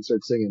friends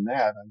start singing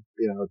that,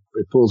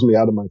 it pulls me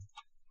out of my,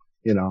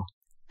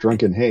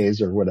 drunken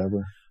haze or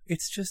whatever.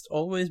 It's just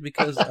always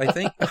because I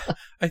think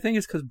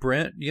it's because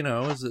Brent,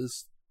 is a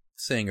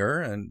singer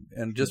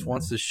and just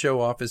wants to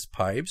show off his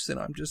pipes, and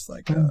I'm just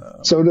like,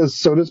 so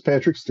does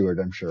Patrick Stewart,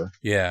 I'm sure.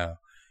 Yeah.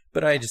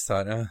 But I just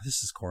thought,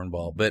 this is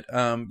cornball. But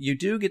you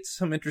do get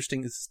some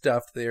interesting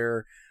stuff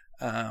there.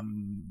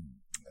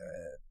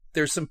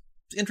 There's some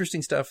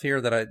interesting stuff here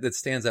that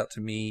stands out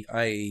to me.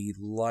 I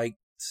like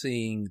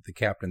seeing the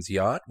captain's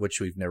yacht,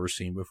 which we've never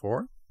seen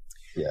before.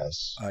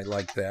 Yes. I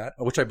like that,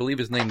 which I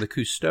believe is named the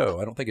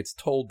Cousteau. I don't think it's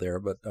told there,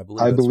 but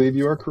I believe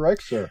you are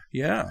correct, sir.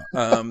 Yeah.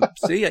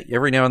 See,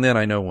 every now and then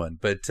I know one,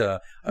 but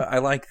I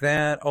like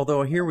that.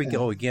 Although here we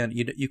go again.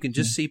 You can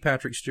just see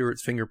Patrick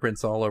Stewart's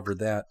fingerprints all over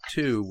that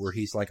too, where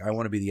he's like, I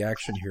want to be the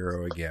action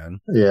hero again.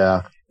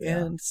 Yeah.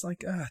 And it's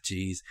like,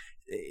 geez,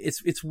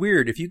 it's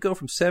weird. If you go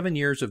from 7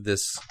 years of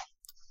this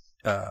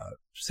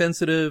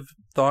sensitive,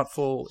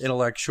 thoughtful,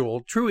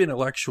 true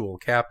intellectual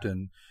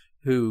captain,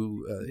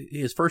 who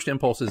his first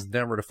impulse is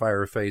never to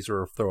fire a phaser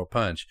or throw a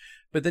punch.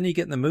 But then you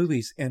get in the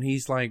movies and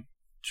he's like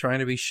trying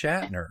to be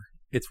Shatner.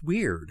 It's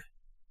weird.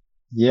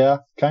 Yeah,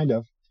 kind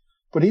of.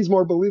 But he's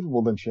more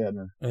believable than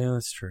Shatner. Yeah,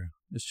 that's true.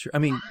 It's true. I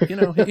mean,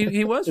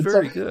 he was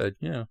very good.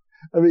 Yeah.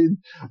 I mean,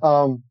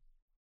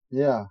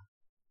 yeah.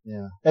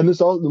 And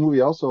the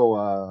movie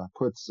also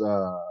puts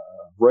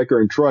Riker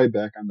and Troy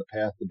back on the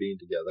path to being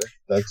together.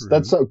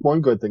 That's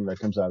one good thing that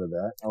comes out of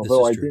that.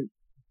 Although I didn't.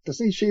 Does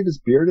he shave his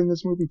beard in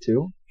this movie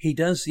too? He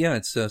does, yeah.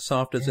 It's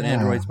soft as an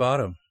android's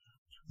bottom.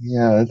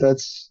 Yeah,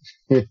 that's...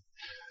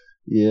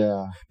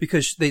 yeah.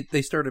 Because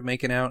they started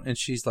making out, and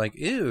she's like,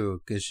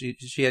 ew, because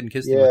she hadn't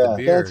kissed him with the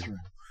beard. That's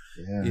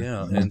right.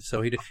 Yeah, and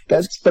so he did.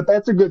 But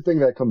that's a good thing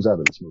that comes out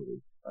of this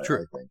movie, true.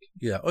 I think.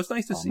 Yeah, it was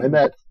nice to see. And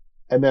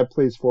that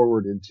plays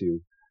forward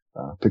into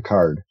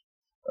Picard,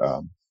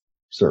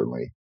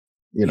 certainly,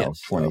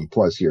 20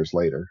 plus years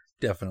later.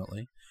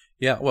 Definitely.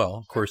 Yeah, well,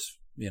 of course...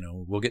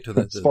 we'll get to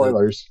the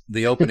spoilers,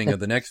 the opening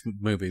of the next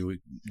movie,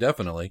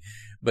 definitely.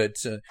 But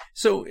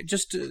so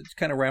just to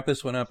kind of wrap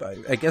this one up,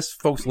 I guess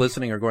folks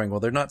listening are going, well,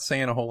 they're not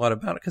saying a whole lot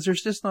about it because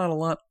there's just not a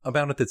lot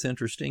about it that's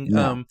interesting.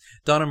 No.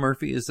 Donna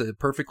Murphy is a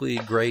perfectly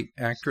great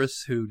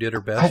actress who did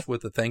her best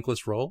with a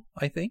thankless role,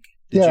 I think.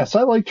 Yes,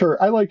 I liked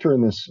her. I liked her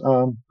in this.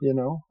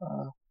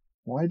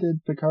 Why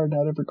did Picard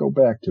not ever go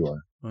back to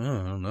her?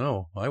 I don't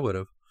know. I would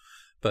have.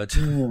 But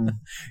I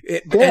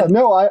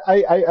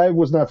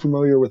was not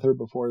familiar with her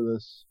before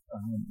this.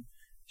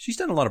 She's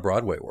done a lot of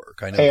Broadway work,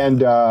 I know. And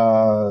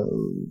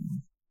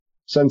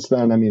since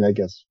then, I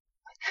guess,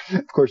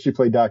 of course, she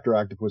played Dr.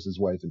 Octopus's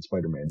wife in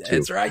Spider-Man 2.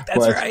 That's right.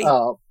 But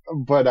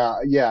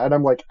and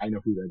I'm like, I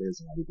know who that is,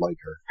 and I would like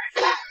her.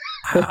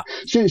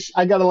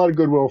 I got a lot of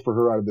goodwill for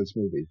her out of this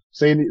movie.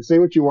 Say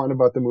what you want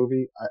about the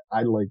movie.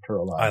 I liked her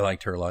a lot. I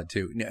liked her a lot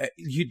too.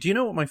 Do you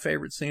know what my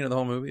favorite scene of the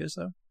whole movie is,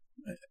 though?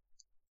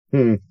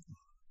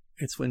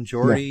 It's when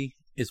Geordi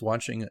is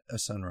watching a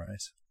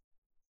sunrise.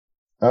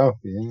 Oh,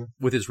 yeah.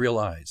 With his real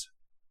eyes.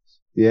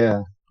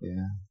 Yeah.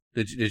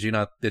 Did it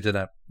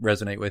not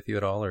resonate with you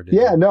at all, or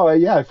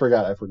I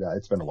forgot.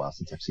 It's been a while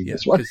since I've seen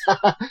this one,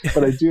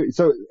 but I do.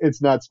 So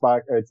it's not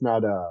Spock. It's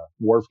not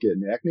Worf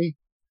getting acne.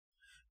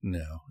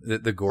 No,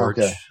 the gorge.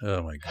 Okay.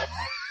 Oh my god!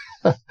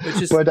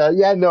 But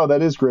that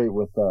is great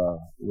with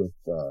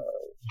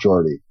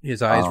Geordi.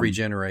 His eyes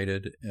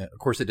regenerated. Of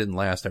course, it didn't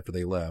last after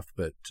they left,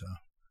 but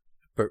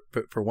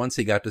for once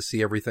he got to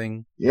see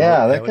everything.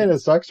 Yeah, that kind of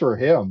sucks for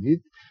him.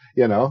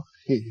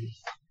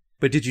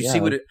 But did you see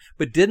what it?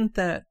 But didn't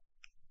that?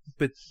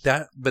 But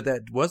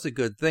that was a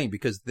good thing,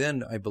 because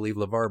then I believe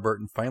LeVar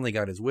Burton finally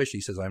got his wish. He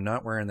says, "I'm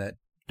not wearing that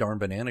darn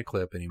banana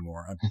clip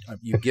anymore.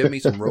 You give me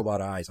some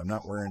robot eyes. I'm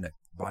not wearing that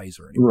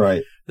visor anymore."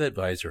 Right. That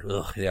visor.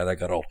 Ugh, yeah, that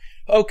got old.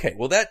 Okay,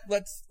 well let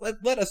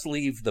us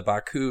leave the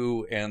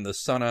Baku and the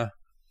Sana.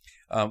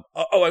 I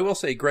will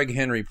say Greg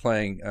Henry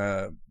playing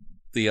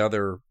the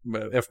other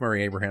F.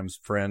 Murray Abraham's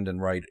friend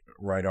and right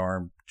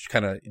arm.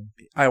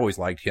 I always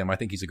liked him. I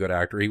think he's a good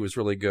actor. He was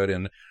really good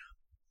in.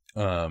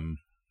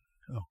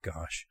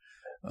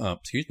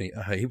 Excuse me.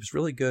 He was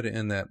really good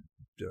in that.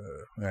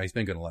 He's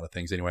been good in a lot of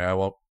things anyway. I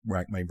won't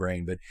rack my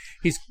brain, but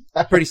he's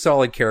a pretty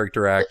solid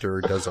character actor.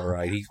 Does all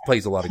right. He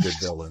plays a lot of good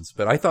villains,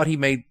 but I thought he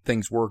made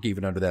things work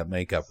even under that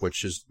makeup,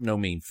 which is no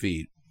mean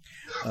feat.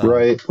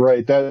 Right.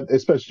 That,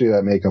 especially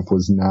that makeup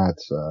was not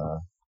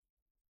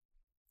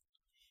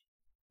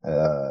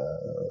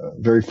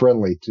very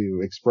friendly to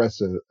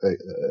expressive.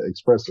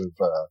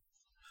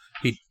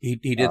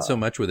 He did so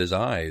much with his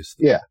eyes.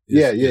 Yeah.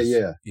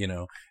 You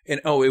know,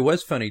 and it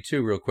was funny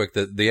too, real quick,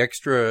 that the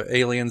extra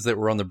aliens that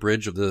were on the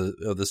bridge of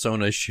the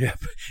Sona ship,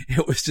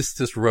 it was just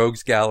this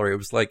rogues gallery. It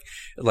was like,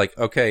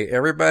 okay,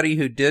 everybody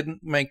who didn't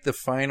make the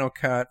final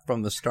cut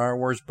from the Star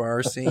Wars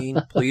bar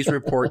scene, please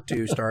report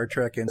to Star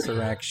Trek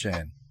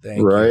Insurrection. Thank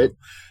you.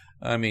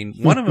 I mean,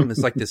 one of them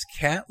is like this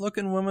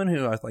cat-looking woman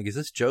who I was like, is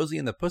this Josie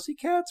and the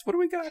Pussycats? What do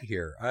we got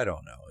here? I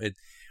don't know.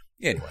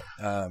 Anyway,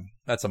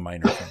 that's a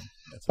minor thing.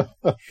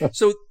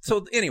 So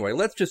anyway,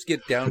 let's just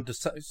get down to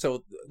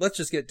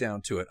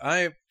it.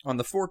 On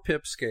the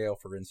 4-pip scale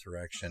for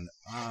Insurrection,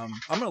 I'm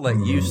going to let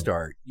you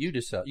start. You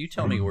decide. You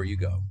tell me where you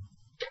go.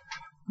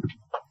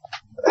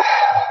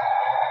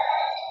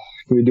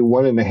 Can we do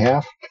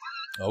 1.5?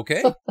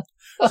 Okay.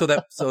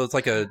 So it's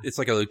like a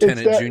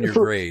lieutenant junior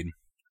grade.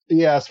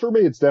 Yes, for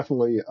me, it's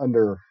definitely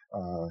under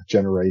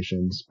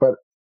Generations, but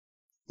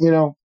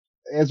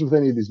as with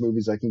any of these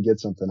movies, I can get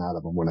something out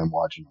of them when I'm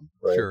watching them.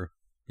 Right? Sure.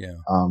 Yeah.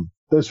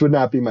 This would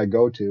not be my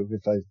go-to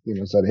if I,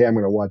 said, "Hey, I'm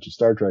going to watch a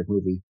Star Trek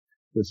movie."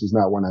 This is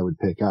not one I would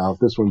pick out.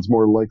 This one's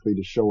more likely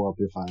to show up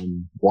if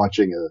I'm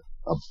watching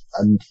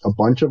a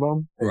bunch of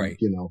them. And, right.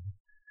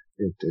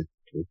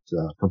 It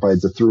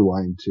provides a through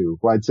line too.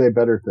 Well, I'd say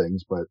better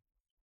things, but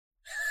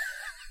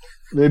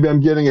maybe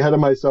I'm getting ahead of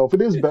myself.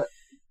 It is better.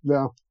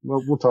 No,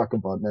 we'll talk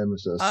about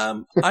Nemesis.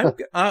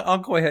 I'll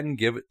go ahead and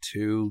give it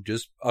 2.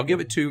 I'll give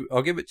it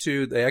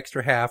 2. The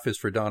extra half is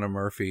for Donna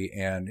Murphy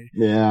and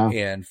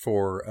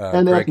for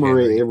and Greg F.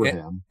 Murray Henry.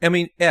 Abraham.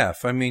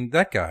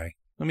 That guy.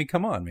 I mean,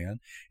 come on, man.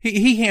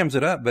 He hams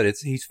it up, but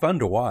he's fun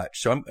to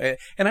watch. So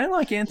and I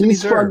like Anthony.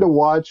 He's fun to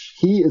watch.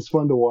 He is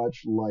fun to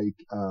watch, like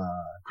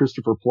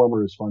Christopher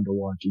Plummer is fun to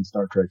watch in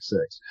Star Trek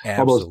 6.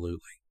 Absolutely.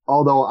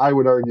 Although I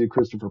would argue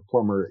Christopher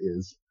Plummer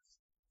is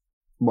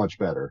much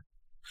better.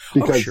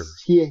 Because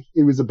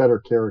it was a better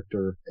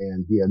character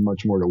and he had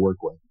much more to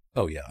work with.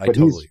 Oh yeah, I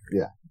totally agree.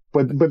 Yeah,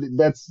 but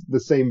that's the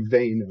same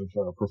vein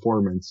of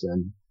performance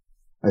and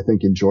I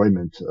think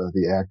enjoyment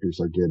the actors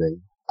are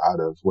getting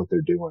out of what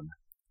they're doing.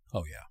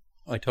 Oh yeah,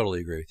 I totally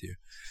agree with you.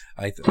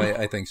 I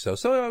think so.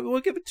 So we'll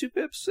give it 2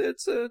 pips.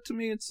 It's to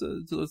me, it's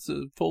a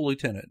full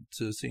lieutenant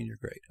to senior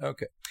grade.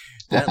 Okay,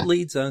 that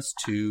leads us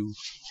to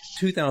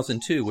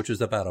 2002, which is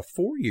about a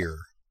 4-year.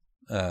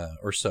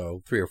 Or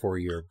so, 3 or 4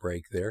 year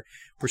break there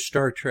for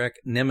Star Trek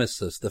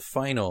Nemesis, the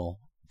final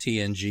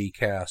TNG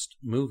cast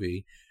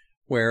movie,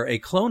 where a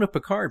clone of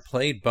Picard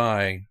played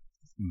by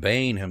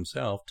Bane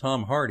himself,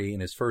 Tom Hardy,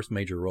 in his first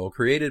major role,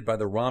 created by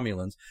the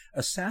Romulans,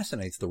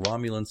 assassinates the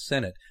Romulan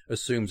Senate,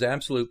 assumes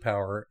absolute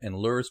power, and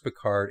lures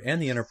Picard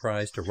and the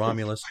Enterprise to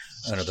Romulus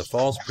under the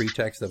false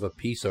pretext of a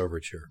peace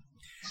overture.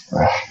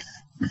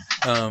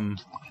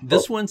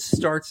 This one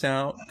starts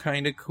out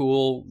kind of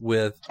cool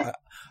with.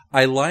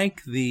 I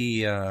like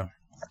the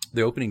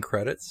opening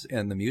credits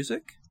and the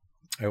music,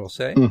 I will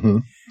say. Mm-hmm.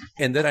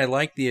 And then I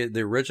like the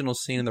original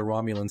scene in the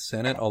Romulan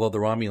Senate, although the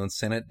Romulan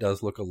Senate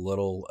does look a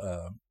little,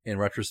 in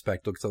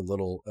retrospect, looks a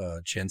little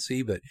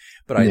chintzy, but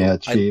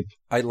cheap.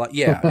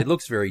 It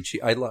looks very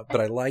cheap.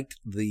 But I liked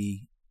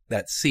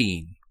that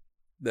scene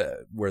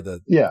where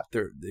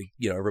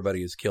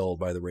everybody is killed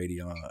by the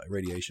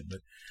radiation.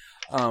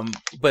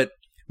 But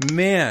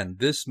man,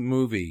 this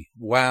movie,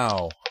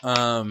 wow.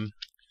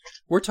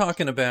 We're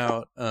talking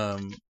about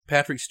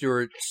Patrick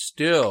Stewart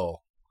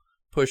still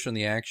pushing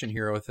the action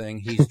hero thing.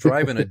 He's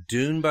driving a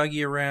dune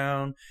buggy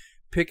around,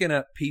 picking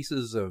up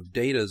pieces of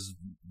Data's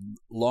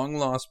long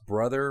lost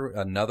brother,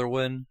 another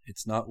one.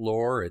 It's not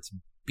Lore, it's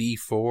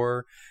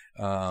B4.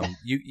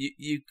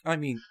 You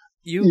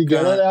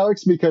get it,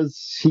 Alex,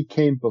 because he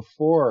came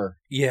before.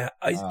 Yeah.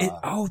 That's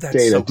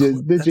Data. so.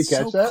 Did you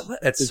catch that?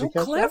 That's so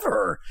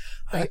clever.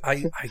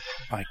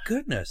 My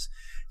goodness.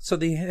 So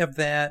they have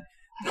that.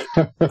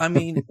 I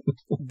mean,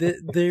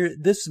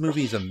 this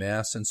movie's a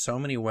mess in so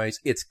many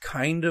ways. It's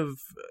kind of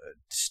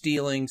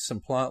stealing some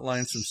plot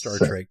lines from Star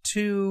Trek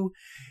 2.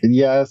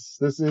 Yes,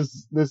 this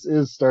is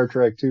Star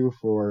Trek 2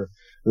 for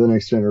the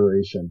next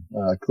generation.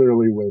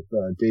 Clearly with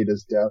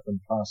Data's death and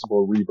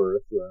possible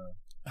rebirth,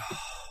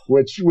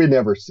 which we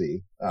never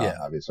see,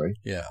 obviously.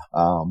 Yeah.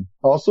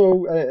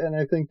 Also, and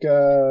I think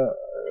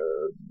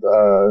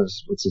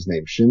what's his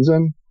name?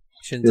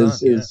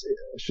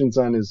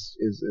 Shinzon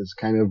is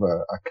kind of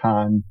a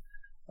Khan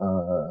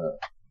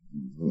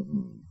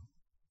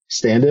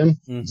stand-in.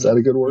 Mm-hmm. Is that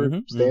a good word?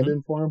 Mm-hmm.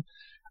 Stand-in for him.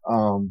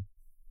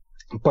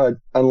 But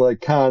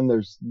unlike Khan,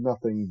 there's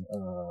nothing.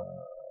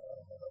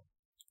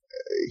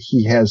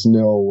 He has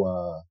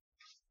no.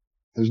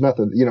 There's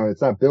nothing.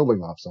 It's not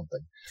building off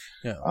something.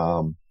 Yeah.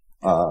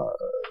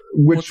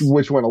 Which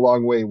went a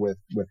long way with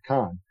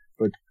Khan,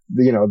 but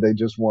they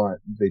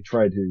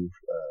try to.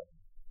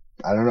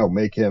 I don't know,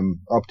 make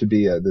him up to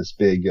be this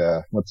big,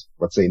 let's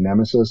say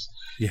nemesis.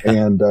 Yeah.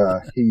 And,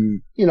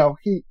 he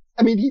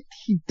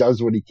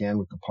does what he can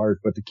with the part,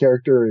 but the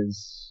character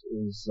is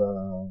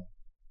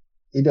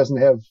he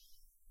doesn't have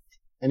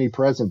any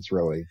presence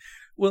really.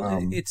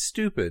 Well, it's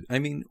stupid. I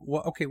mean,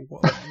 why,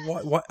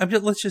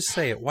 let's just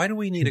say it. Why do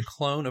we need a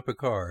clone of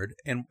Picard?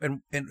 And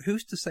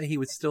who's to say he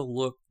would still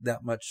look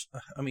that much?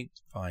 I mean,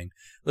 fine.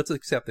 Let's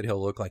accept that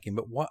he'll look like him.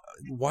 But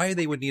why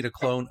they would need a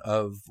clone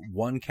of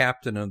one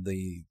captain of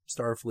the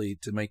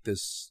Starfleet to make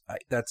this?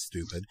 That's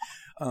stupid.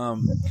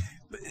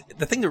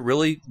 The thing that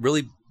really,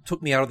 really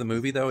took me out of the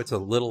movie, though, it's a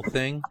little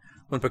thing.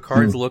 When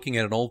Picard's looking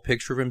at an old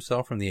picture of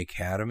himself from the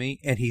Academy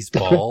and he's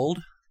bald.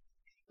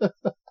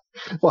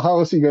 Well, how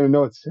is he going to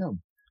know it's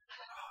him?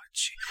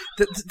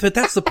 But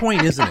that's the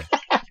point, isn't it?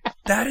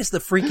 That is the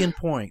freaking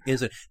point,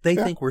 isn't it? They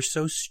think we're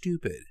so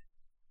stupid,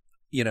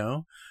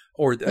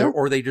 or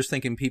they just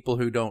thinking people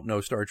who don't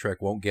know Star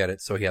Trek won't get it,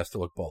 so he has to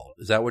look bald.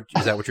 Is that what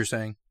you're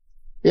saying?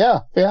 Yeah.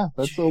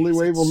 That's the only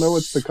way we'll know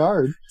it's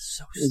Picard.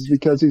 So is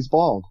because he's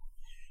bald.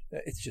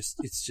 It's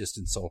just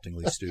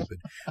insultingly stupid.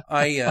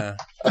 And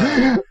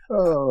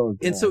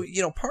so,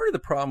 part of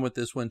the problem with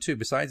this one too,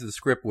 besides the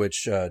script,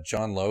 which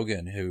John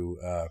Logan, who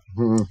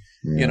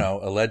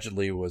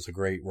allegedly was a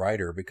great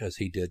writer because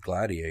he did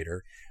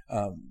Gladiator,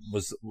 it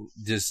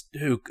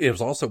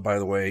was also, by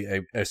the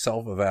way, a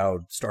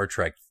self-avowed Star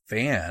Trek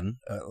fan,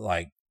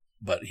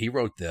 but he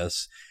wrote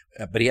this,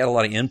 but he had a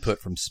lot of input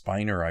from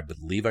Spiner, I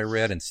believe I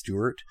read, and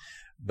Stewart,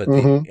 but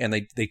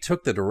they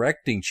took the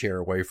directing chair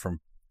away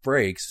from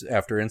Frakes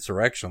after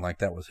Insurrection, like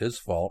that was his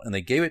fault, and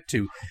they gave it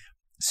to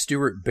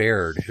Stuart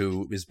Baird,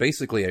 who is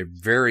basically a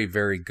very,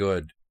 very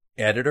good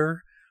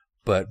editor,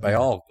 but by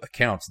all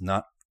accounts,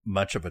 not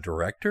much of a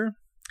director.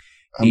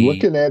 I'm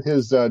looking at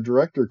his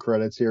director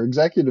credits here.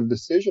 Executive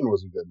Decision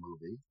was a good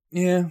movie.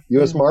 Yeah.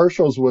 U.S.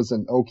 Marshals was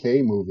an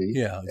okay movie.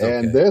 Yeah.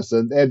 And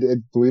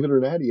believe it or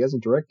not, he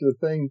hasn't directed a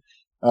thing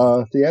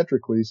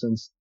theatrically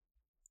since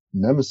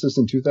Nemesis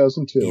in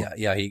 2002.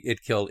 Yeah, it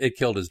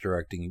killed his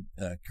directing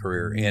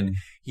career, and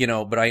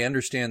but I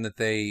understand that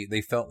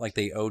they felt like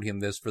they owed him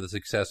this for the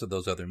success of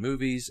those other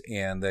movies,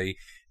 and they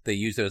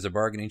used it as a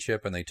bargaining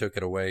chip, and they took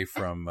it away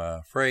from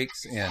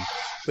Frakes.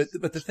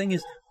 But the thing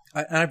is,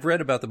 I've read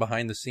about the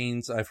behind the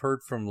scenes. I've heard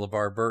from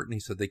LeVar Burton. He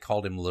said they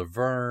called him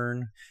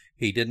Laverne.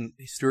 He didn't.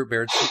 Stuart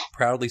Baird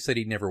proudly said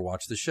he'd never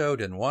watched the show,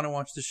 didn't want to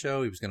watch the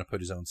show. He was going to put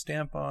his own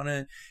stamp on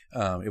it.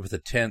 It was a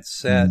tense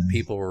set.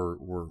 People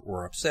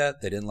were upset.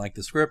 They didn't like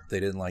the script. They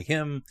didn't like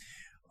him.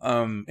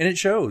 And it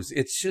shows.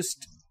 It's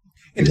just,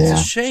 it's a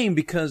shame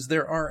because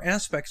there are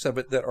aspects of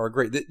it that are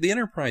great. The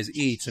Enterprise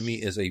E to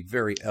me is a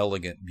very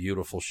elegant,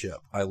 beautiful ship.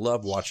 I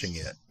love watching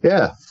it.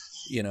 Yeah.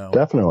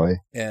 Definitely.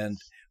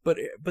 But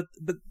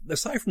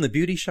aside from the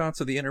beauty shots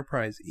of the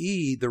Enterprise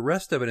E, the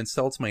rest of it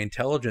insults my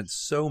intelligence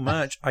so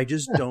much, I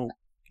just don't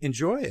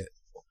enjoy it.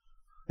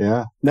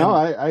 Yeah. No,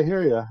 I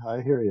hear you.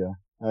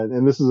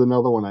 And this is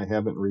another one I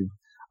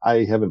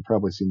haven't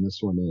probably seen this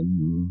one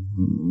in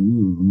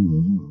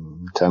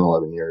 10,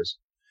 11 years.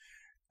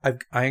 I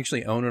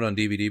actually own it on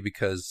DVD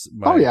because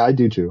I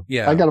do too.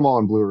 Yeah. I got them all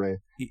on Blu-ray.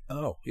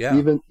 Oh,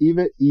 yeah.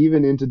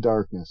 Even Into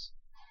Darkness.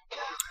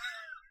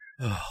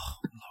 Oh, Lord.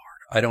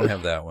 I don't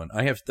have that one.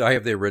 I have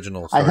the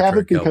original Star Trek. I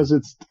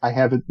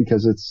have it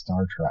because it's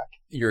Star Trek.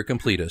 You're a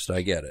completist.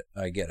 I get it.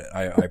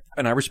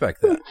 And I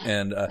respect that.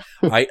 And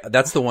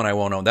that's the one I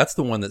won't own. That's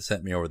the one that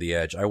sent me over the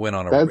edge. I went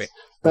on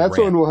that's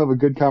when we'll have a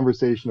good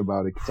conversation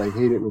about it because I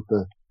hate it with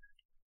the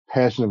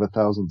Passion of a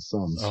Thousand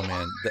Suns. Oh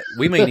man,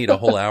 we may need a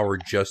whole hour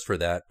just for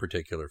that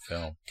particular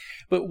film.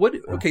 But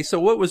okay, so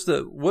what is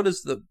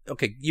the,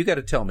 okay, you got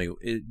to tell me,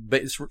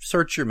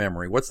 search your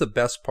memory. What's the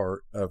best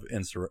part of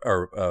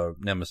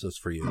Nemesis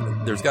for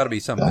you? There's got to be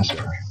something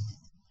good.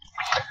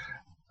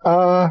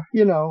 I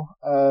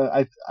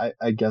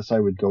guess I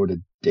would go to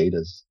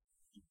Data's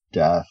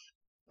death,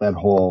 that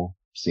whole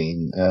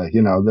scene.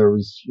 There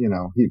was,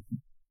 he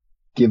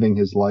giving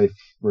his life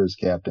for his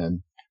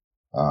captain.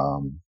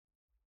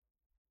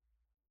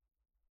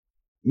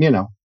 Be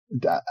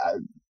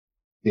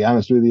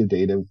honest with you,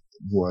 Data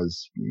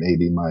was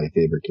maybe my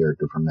favorite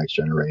character from Next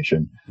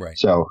Generation. Right.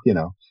 So,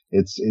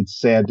 it's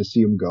sad to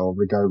see him go,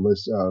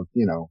 regardless of,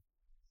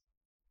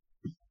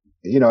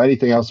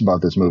 anything else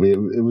about this movie.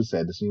 It was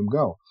sad to see him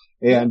go.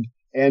 And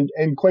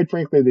quite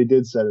frankly, they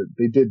did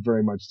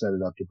very much set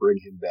it up to bring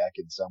him back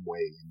in some way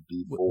in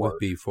B4. With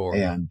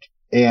B4.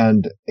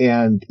 And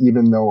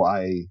even though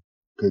I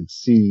could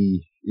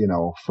see,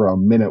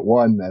 from minute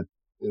one that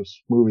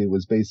this movie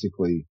was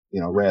basically,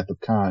 Wrath of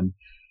Khan,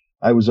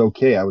 I was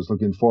okay. I was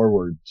looking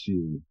forward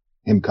to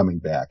him coming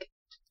back.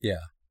 Yeah.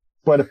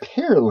 But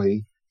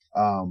apparently,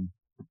 and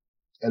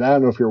I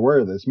don't know if you're aware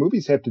of this,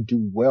 movies have to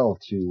do well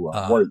to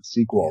warrant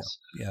sequels.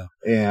 Yeah.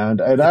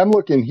 And I'm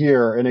looking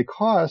here, and it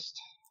cost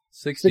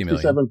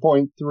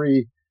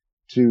 $67.3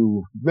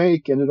 to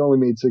make, and it only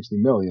made $60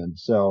 million.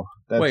 So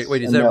that's,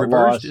 wait, is that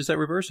reversed? Is that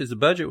reversed? The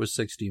budget was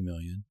 $60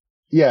 million.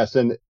 Yes,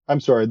 and I'm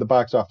sorry, the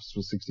box office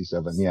was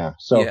 67. Yeah,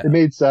 so it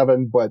made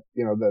 7, but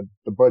the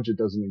budget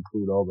doesn't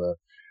include all the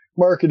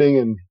marketing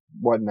and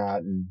whatnot.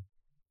 And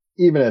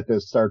even at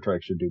this, Star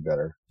Trek should do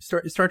better.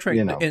 Star Trek,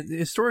 and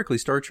historically,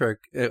 Star Trek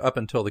up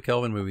until the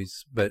Kelvin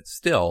movies, but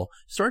still,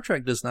 Star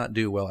Trek does not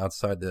do well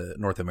outside the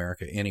North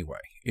America anyway.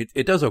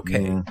 It does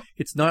okay. Yeah.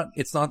 It's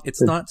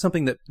not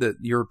something that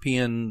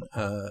European,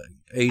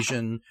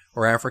 Asian,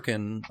 or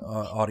African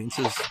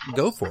audiences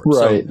go for.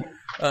 Right.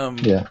 So,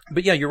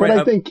 But yeah, you're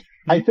right.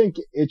 I think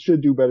it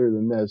should do better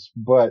than this,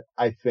 but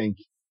I think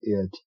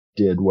it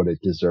did what it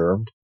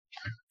deserved.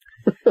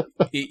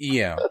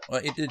 Yeah,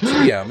 it did.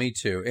 Yeah, me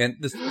too. And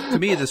to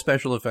me, the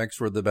special effects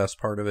were the best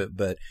part of it.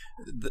 But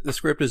the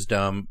script is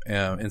dumb,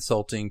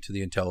 insulting to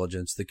the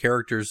intelligence. The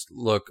characters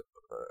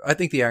I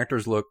think the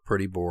actors look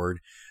pretty bored.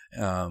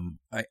 I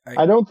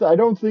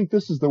don't think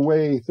this is the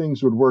way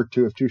things would work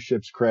too if two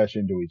ships crash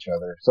into each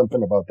other.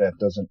 Something about that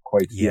doesn't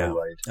quite feel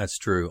right. That's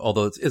true.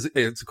 Although it's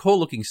a cool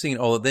looking scene.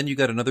 Although then you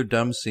got another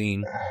dumb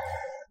scene,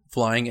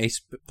 flying a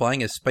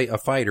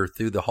fighter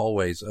through the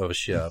hallways of a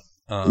ship.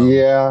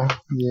 Yeah.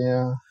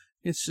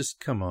 It's just,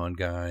 come on,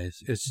 guys.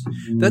 It's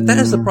that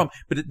is the problem.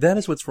 But that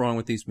is what's wrong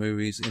with these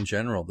movies in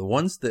general. The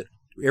ones that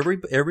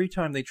every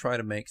time they try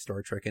to make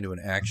Star Trek into an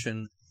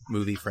action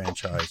movie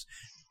franchise,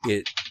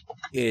 it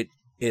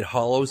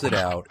hollows it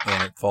out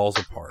and it falls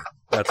apart.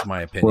 That's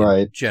my opinion. Right.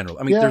 In general.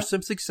 I mean, there's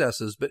some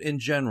successes, but in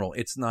general,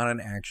 it's not an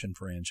action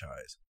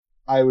franchise.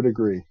 I would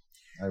agree.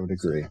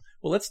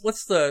 Well,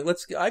 let's.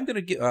 I'm going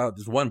to give.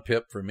 There's one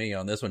pip for me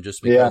on this one,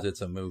 just because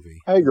it's a movie.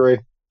 I agree.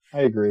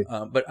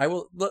 But I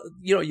will.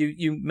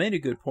 You made a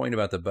good point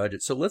about the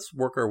budget. So let's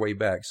work our way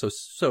back. So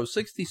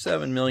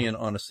 $67 million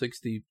on a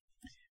 $60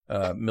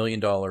 million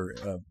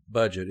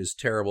budget is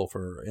terrible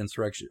for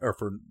Insurrection or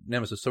for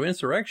Nemesis. So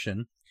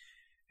Insurrection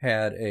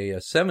had a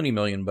 $70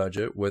 million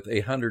budget with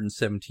a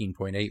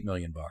 $117.8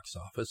 million box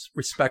office,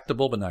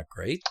 respectable but not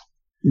great.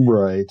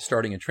 Right.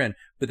 Starting a trend.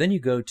 But then you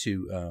go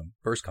to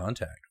First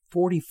Contact,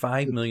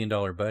 $45 million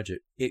budget.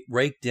 It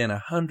raked in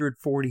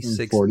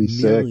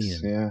 $146 million.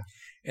 Yeah.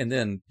 And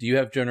then, do you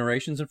have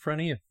Generations in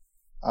front of you?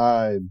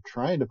 I'm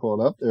trying to pull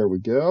it up. There we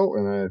go.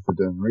 And for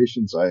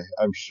Generations,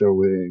 I'm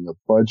showing a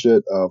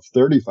budget of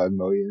 $35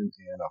 million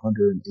and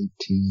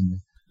 $118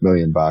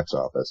 million box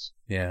office.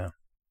 Yeah.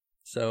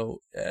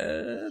 So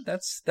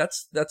that's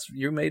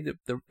you made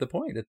the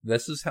point.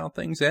 This is how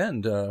things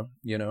end.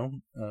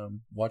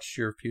 Watch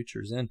your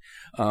futures end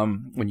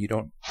when you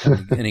don't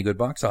have any good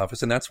box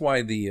office, and that's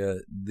why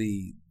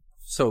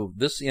So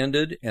this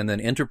ended, and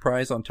then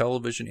Enterprise on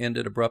television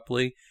ended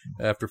abruptly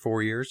after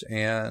 4 years,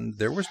 and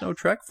there was no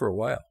Trek for a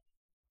while.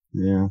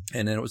 Yeah.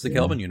 And then it was the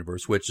Kelvin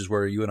universe, which is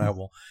where you and I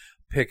will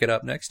pick it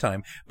up next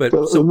time. But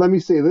so let me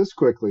say this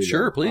quickly.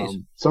 Sure, please.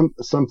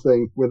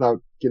 Something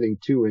without getting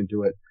too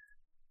into it.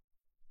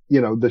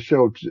 The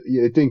show,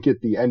 it didn't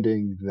get the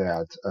ending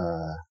that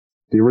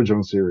the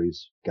original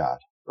series got,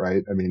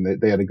 right? I mean,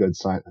 they had a good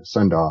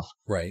send off.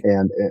 Right.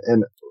 And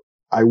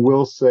I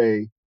will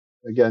say,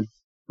 again,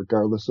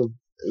 regardless of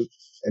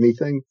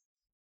anything,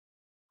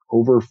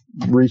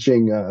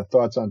 overreaching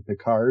thoughts on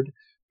Picard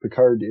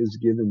is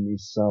giving me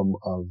some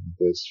of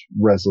this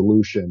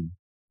resolution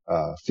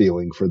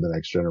feeling for the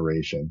Next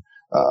Generation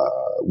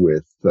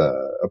with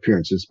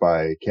appearances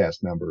by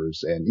cast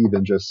members, and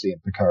even just seeing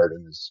Picard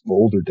in his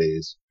older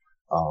days.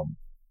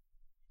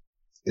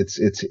 It's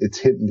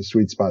hitting the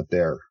sweet spot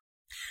there.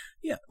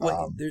 Yeah,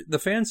 well, the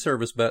fan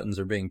service buttons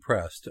are being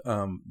pressed.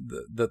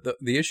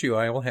 The issue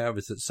I will have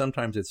is that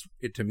sometimes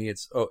to me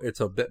it's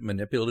a bit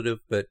manipulative,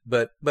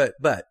 but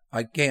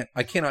I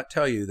cannot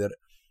tell you that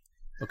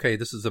Okay,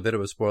 this is a bit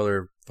of a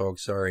spoiler,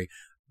 folks. Sorry,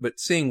 but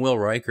seeing Will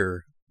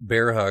Riker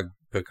bear hug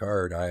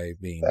Picard, I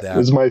mean that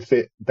was my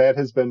that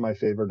has been my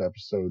favorite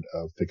episode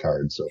of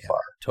Picard so far.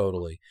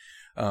 Totally.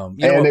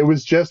 And it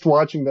was just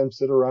watching them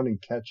sit around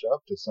and catch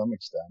up to some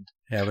extent.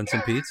 Having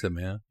some pizza,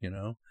 man.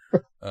 No,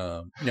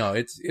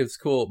 it's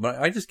cool.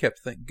 But I just kept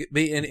thinking,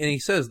 and he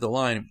says the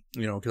line,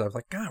 because I was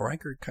like, God,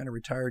 Riker kind of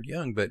retired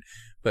young, but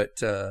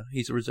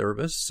he's a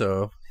reservist,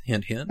 so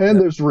hint, hint. And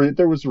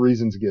there was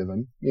reasons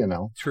given,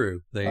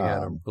 True, they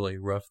had a really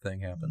rough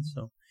thing happen.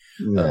 So,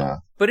 yeah.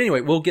 But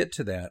anyway, we'll get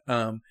to that.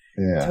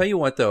 Tell you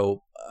what,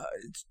 though.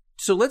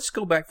 So let's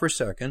go back for a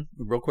second,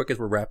 real quick, as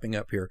we're wrapping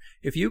up here.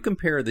 If you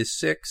compare the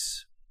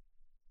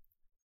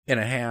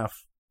 6.5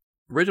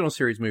 original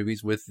series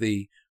movies with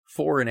the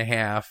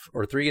 4.5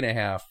 or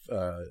 3.5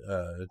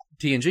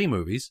 TNG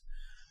movies,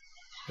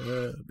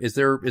 is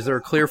there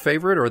a clear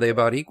favorite, or are they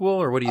about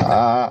equal, or what do you think?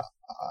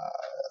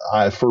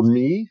 For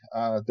me,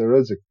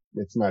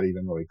 it's not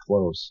even really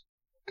close,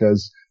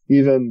 because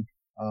even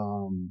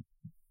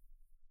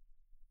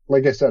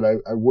like I said,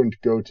 I wouldn't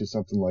go to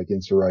something like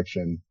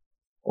Insurrection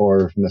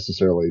or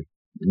necessarily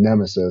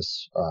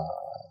Nemesis,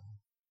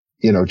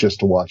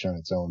 just to watch on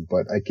its own.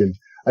 But I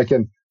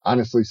can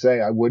honestly say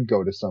I would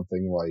go to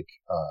something like,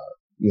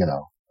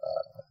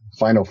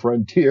 Final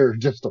Frontier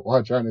just to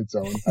watch on its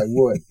own. I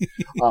would.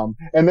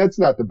 And that's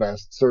not the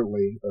best,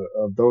 certainly,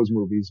 of those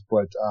movies,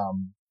 but,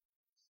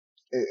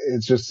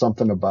 it's just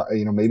something about,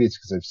 maybe it's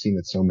because I've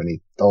seen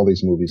all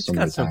these movies so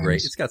many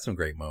times. It's got some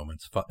great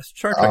moments.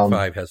 Star Trek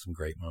 5 has some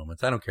great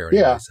moments. I don't care what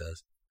anybody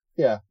says.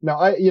 Yeah. No,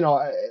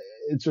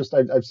 it's just,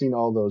 I've seen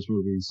all those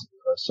movies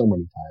so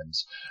many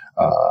times.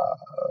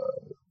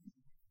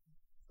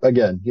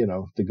 Again,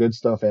 the good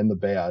stuff and the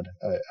bad,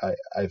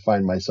 I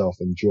find myself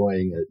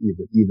enjoying it,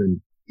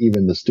 even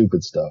the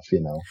stupid stuff,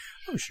 Oh,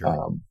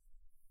 sure.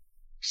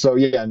 So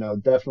yeah, no,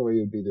 definitely it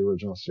would be the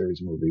original series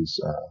movies,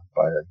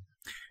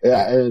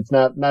 and it's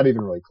not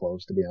even really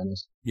close, to be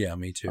honest. Yeah,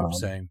 me too.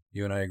 Same.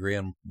 You and I agree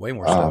on way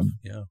more stuff.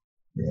 Yeah.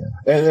 Yeah.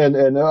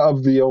 And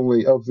of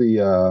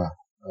the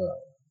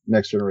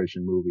Next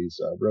Generation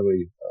movies,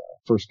 really,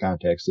 First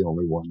Contact's the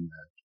only one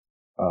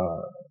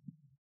that,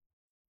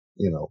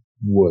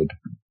 would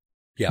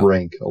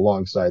rank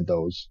alongside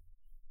those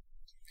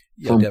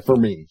for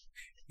me.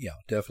 Yeah,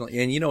 definitely.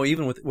 And,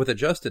 even with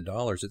adjusted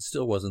dollars, it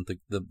still wasn't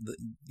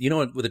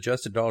with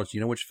adjusted dollars,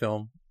 which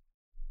film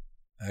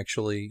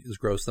actually has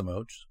grossed the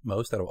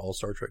most out of all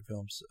Star Trek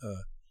films?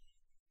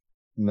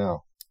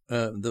 No.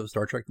 The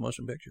Star Trek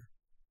motion picture.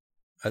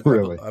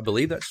 Really? I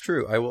believe that's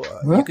true. I will.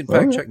 You can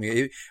fact check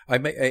me. I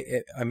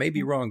may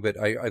be wrong, but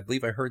I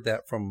believe I heard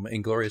that from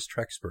Inglorious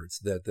Treksperts.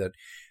 That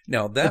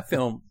now that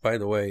film, by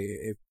the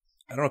way,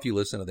 I don't know if you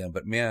listen to them,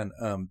 but man,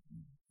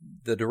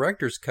 the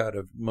director's cut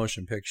of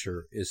motion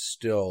picture is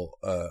still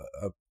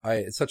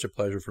it's such a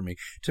pleasure for me.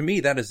 To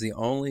me, that is the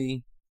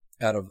only,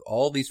 out of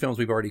all these films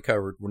we've already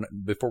covered,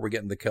 before we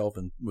get into the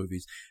Kelvin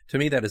movies, to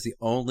me that is the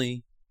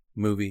only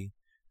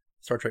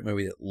Star Trek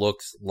movie that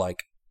looks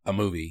like a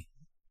movie.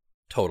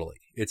 Totally.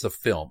 It's a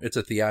film. It's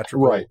a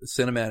theatrical,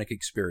 cinematic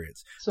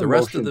experience. It's the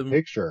rest of the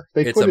picture.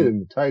 They put it in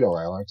the title,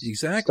 Alex.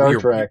 Exactly. Star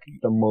Trek,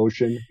 the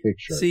motion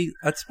picture. See,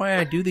 that's why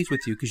I do these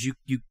with you, because you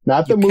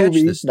not the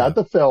movie, not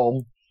the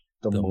film,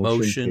 the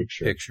motion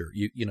picture.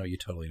 You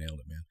totally nailed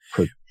it,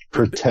 man.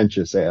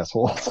 Pretentious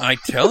asshole. I'm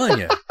telling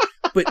you.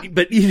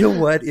 But you know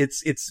what?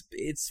 It's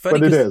funny.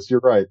 But it is. You're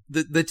right.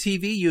 The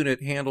TV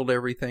unit handled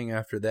everything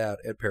after that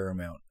at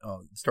Paramount,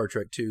 Star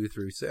Trek 2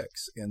 through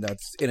 6, and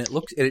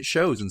it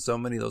shows in so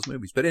many of those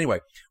movies. But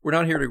anyway, we're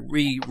not here to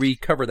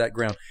recover that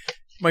ground.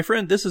 My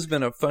friend, this has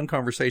been a fun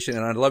conversation,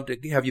 and I'd love to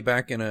have you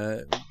back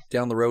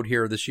down the road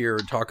here this year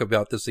and talk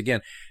about this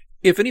again.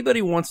 If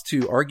anybody wants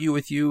to argue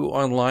with you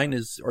online,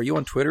 are you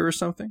on Twitter or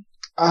something?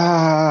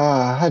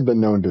 I've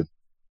been known to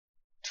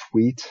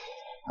tweet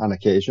on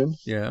occasion.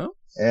 Yeah.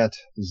 At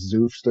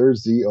ZoofSter,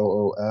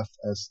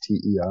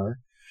 ZOOFSTER.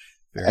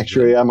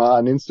 Actually, good. I'm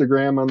on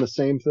Instagram on the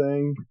same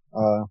thing.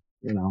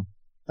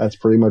 That's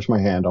pretty much my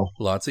handle.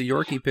 Lots of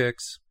Yorkie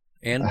pics.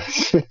 And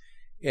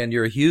and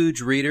you're a huge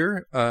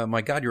reader.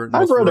 My God, you're a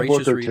most voracious read a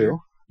book or reader. Two.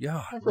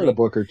 Yeah. I've read a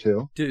book or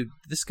two. Dude,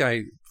 this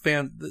guy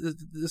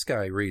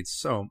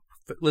reads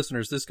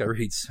listeners, this guy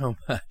reads so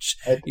much.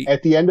 At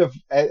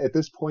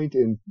this point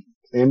in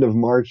end of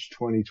March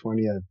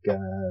 2020, I've got,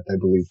 I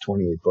believe,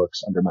 28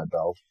 books under my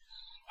belt.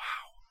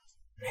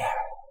 Wow.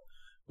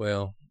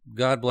 Well,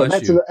 God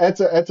bless you.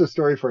 That's a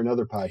story for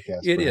another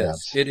podcast. It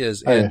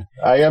is. And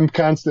I am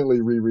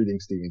constantly rereading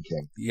Stephen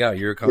King. Yeah,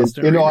 you're a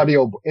constant in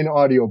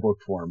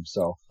audiobook form.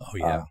 So,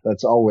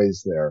 that's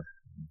always there.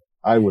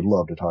 I would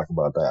love to talk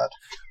about that.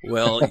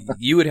 Well,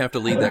 you would have to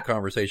lead that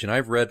conversation.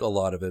 I've read a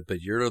lot of it,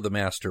 but you're the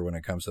master when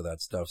it comes to that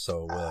stuff.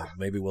 So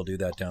maybe we'll do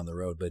that down the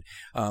road. But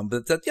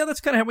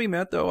that's kind of how we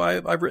met, though.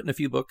 I've written a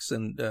few books,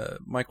 and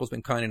Michael's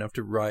been kind enough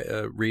to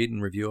read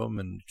and review them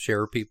and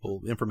share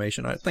people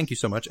information. Thank you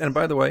so much. And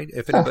by the way,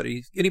 if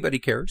anybody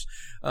cares,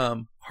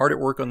 hard at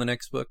work on the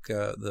next book,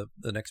 the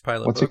next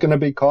pilot. What's it going to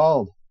be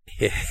called?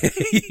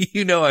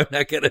 You know I'm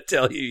not going to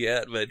tell you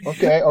yet, but...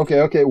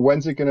 Okay.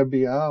 When's it going to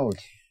be out?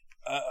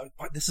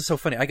 This is so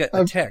funny. I got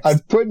a text. I'm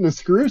putting the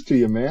screws to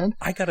you, man.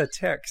 I got a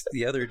text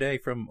the other day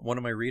from one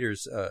of my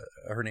readers.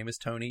 Her name is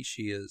Tony.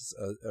 She is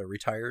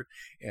retired,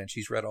 and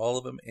she's read all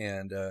of them.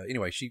 And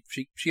anyway, she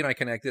and I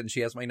connected, and she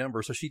has my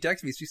number. So she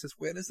texted me. She says,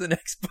 "When is the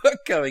next book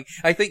coming?"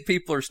 I think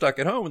people are stuck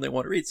at home and they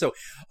want to read. So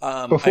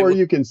before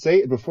you can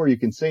say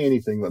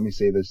anything, let me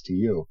say this to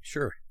you.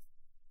 Sure.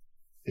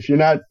 If you're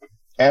not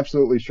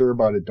absolutely sure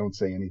about it, don't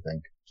say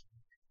anything.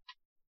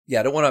 Yeah,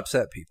 I don't want to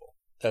upset people.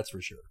 That's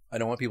for sure. I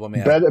don't want people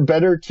mad.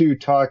 Better to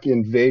talk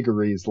in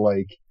vagaries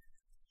like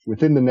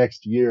within the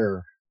next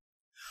year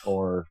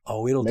or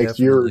it'll next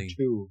definitely, year or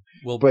two.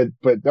 Well, but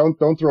don't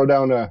throw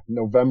down a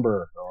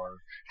November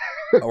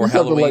or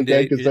Halloween like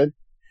date.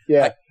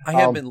 Yeah,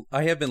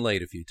 I have been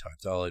late a few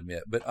times, I'll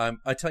admit. But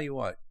I tell you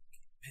what,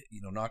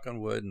 knock on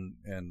wood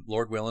and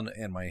Lord willing,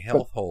 and my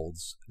health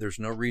holds. There's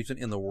no reason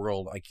in the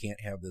world I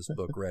can't have this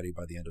book ready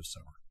by the end of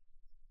summer.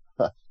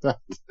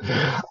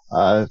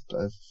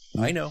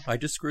 I know. I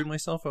just screwed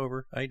myself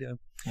over. I do.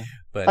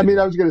 But I mean,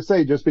 I was going to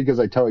say, just because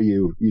I tell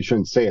you you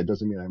shouldn't say it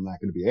doesn't mean I'm not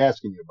going to be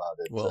asking you about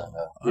it. Well,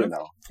 on a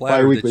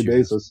bi-weekly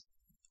basis.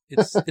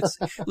 It's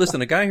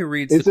listen, a guy who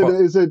reads. Is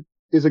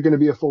it going to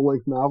be a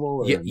full-length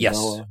novel? Or yes.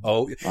 novella?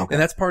 Okay.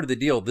 And that's part of the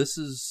deal. This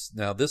is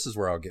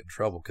where I'll get in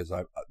trouble because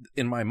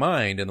in my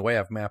mind and the way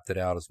I've mapped it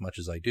out as much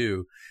as I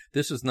do,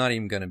 this is not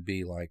even going to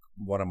be like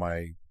one of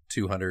my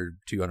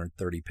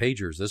 230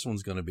 pagers. This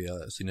one's going to be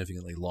a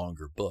significantly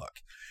longer book.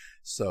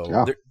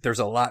 So there's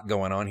a lot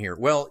going on here.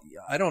 Well,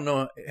 I don't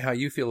know how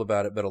you feel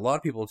about it, but a lot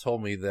of people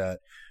told me that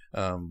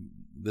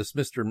this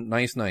Mr.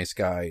 Nice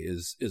guy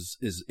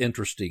is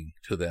interesting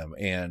to them.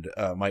 And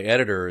my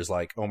editor is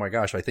like, oh my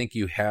gosh, I think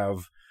you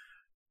have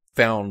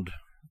found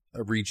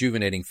a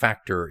rejuvenating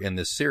factor in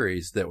this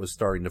series that was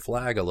starting to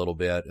flag a little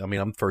bit. I mean,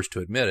 I'm first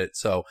to admit it.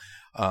 So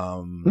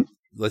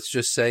let's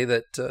just say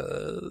that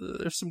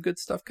there's some good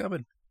stuff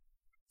coming.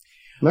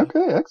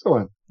 Okay,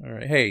 excellent. All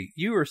right. Hey,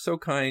 you are so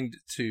kind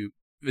to,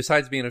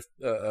 besides being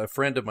a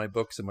friend of my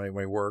books and my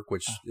work,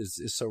 which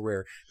is so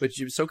rare, but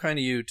you're so kind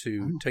of you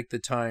to take the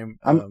time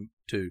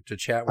to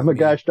chat with me. I'm a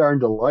gosh darn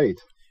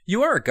delight.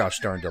 You are a gosh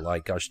darn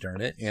delight, gosh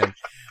darn it. And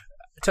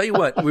tell you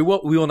what, we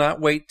will not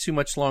wait too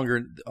much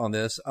longer on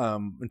this.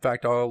 In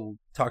fact, I'll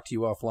talk to you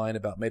offline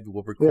about maybe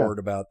we'll record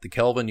about the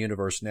Kelvin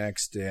universe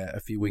next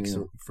a few weeks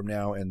from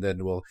now, and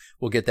then we'll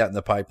get that in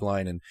the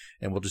pipeline, and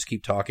we'll just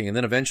keep talking, and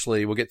then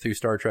eventually we'll get through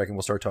Star Trek and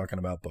we'll start talking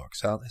about books.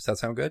 Does that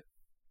sound good?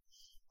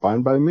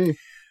 Fine by me.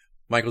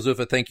 Michael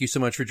Zuffa, thank you so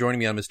much for joining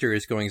me on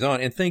Mysterious Goings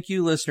On, and thank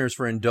you, listeners,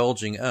 for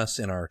indulging us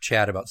in our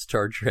chat about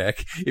Star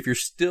Trek. If you're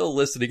still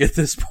listening at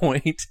this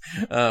point,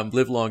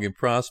 live long and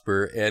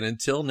prosper, and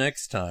until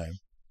next time,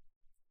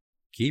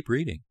 keep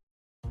reading.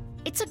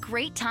 It's a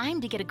great time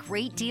to get a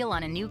great deal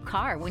on a new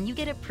car when you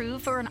get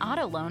approved for an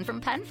auto loan from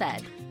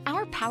PenFed.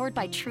 Our Powered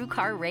by True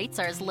Car rates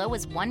are as low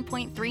as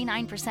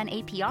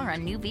 1.39% APR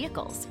on new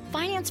vehicles.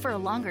 Finance for a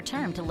longer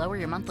term to lower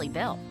your monthly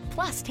bill.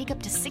 Plus, take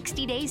up to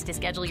 60 days to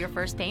schedule your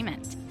first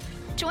payment.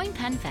 Join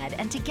PenFed,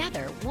 and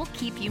together we'll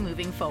keep you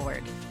moving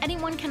forward.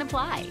 Anyone can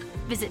apply.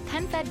 Visit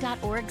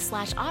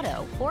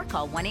penfed.org/auto or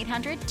call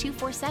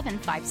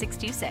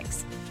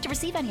 1-800-247-5626. To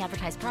receive any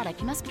advertised product,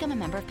 you must become a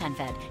member of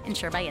PenFed,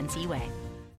 insured by NCUA.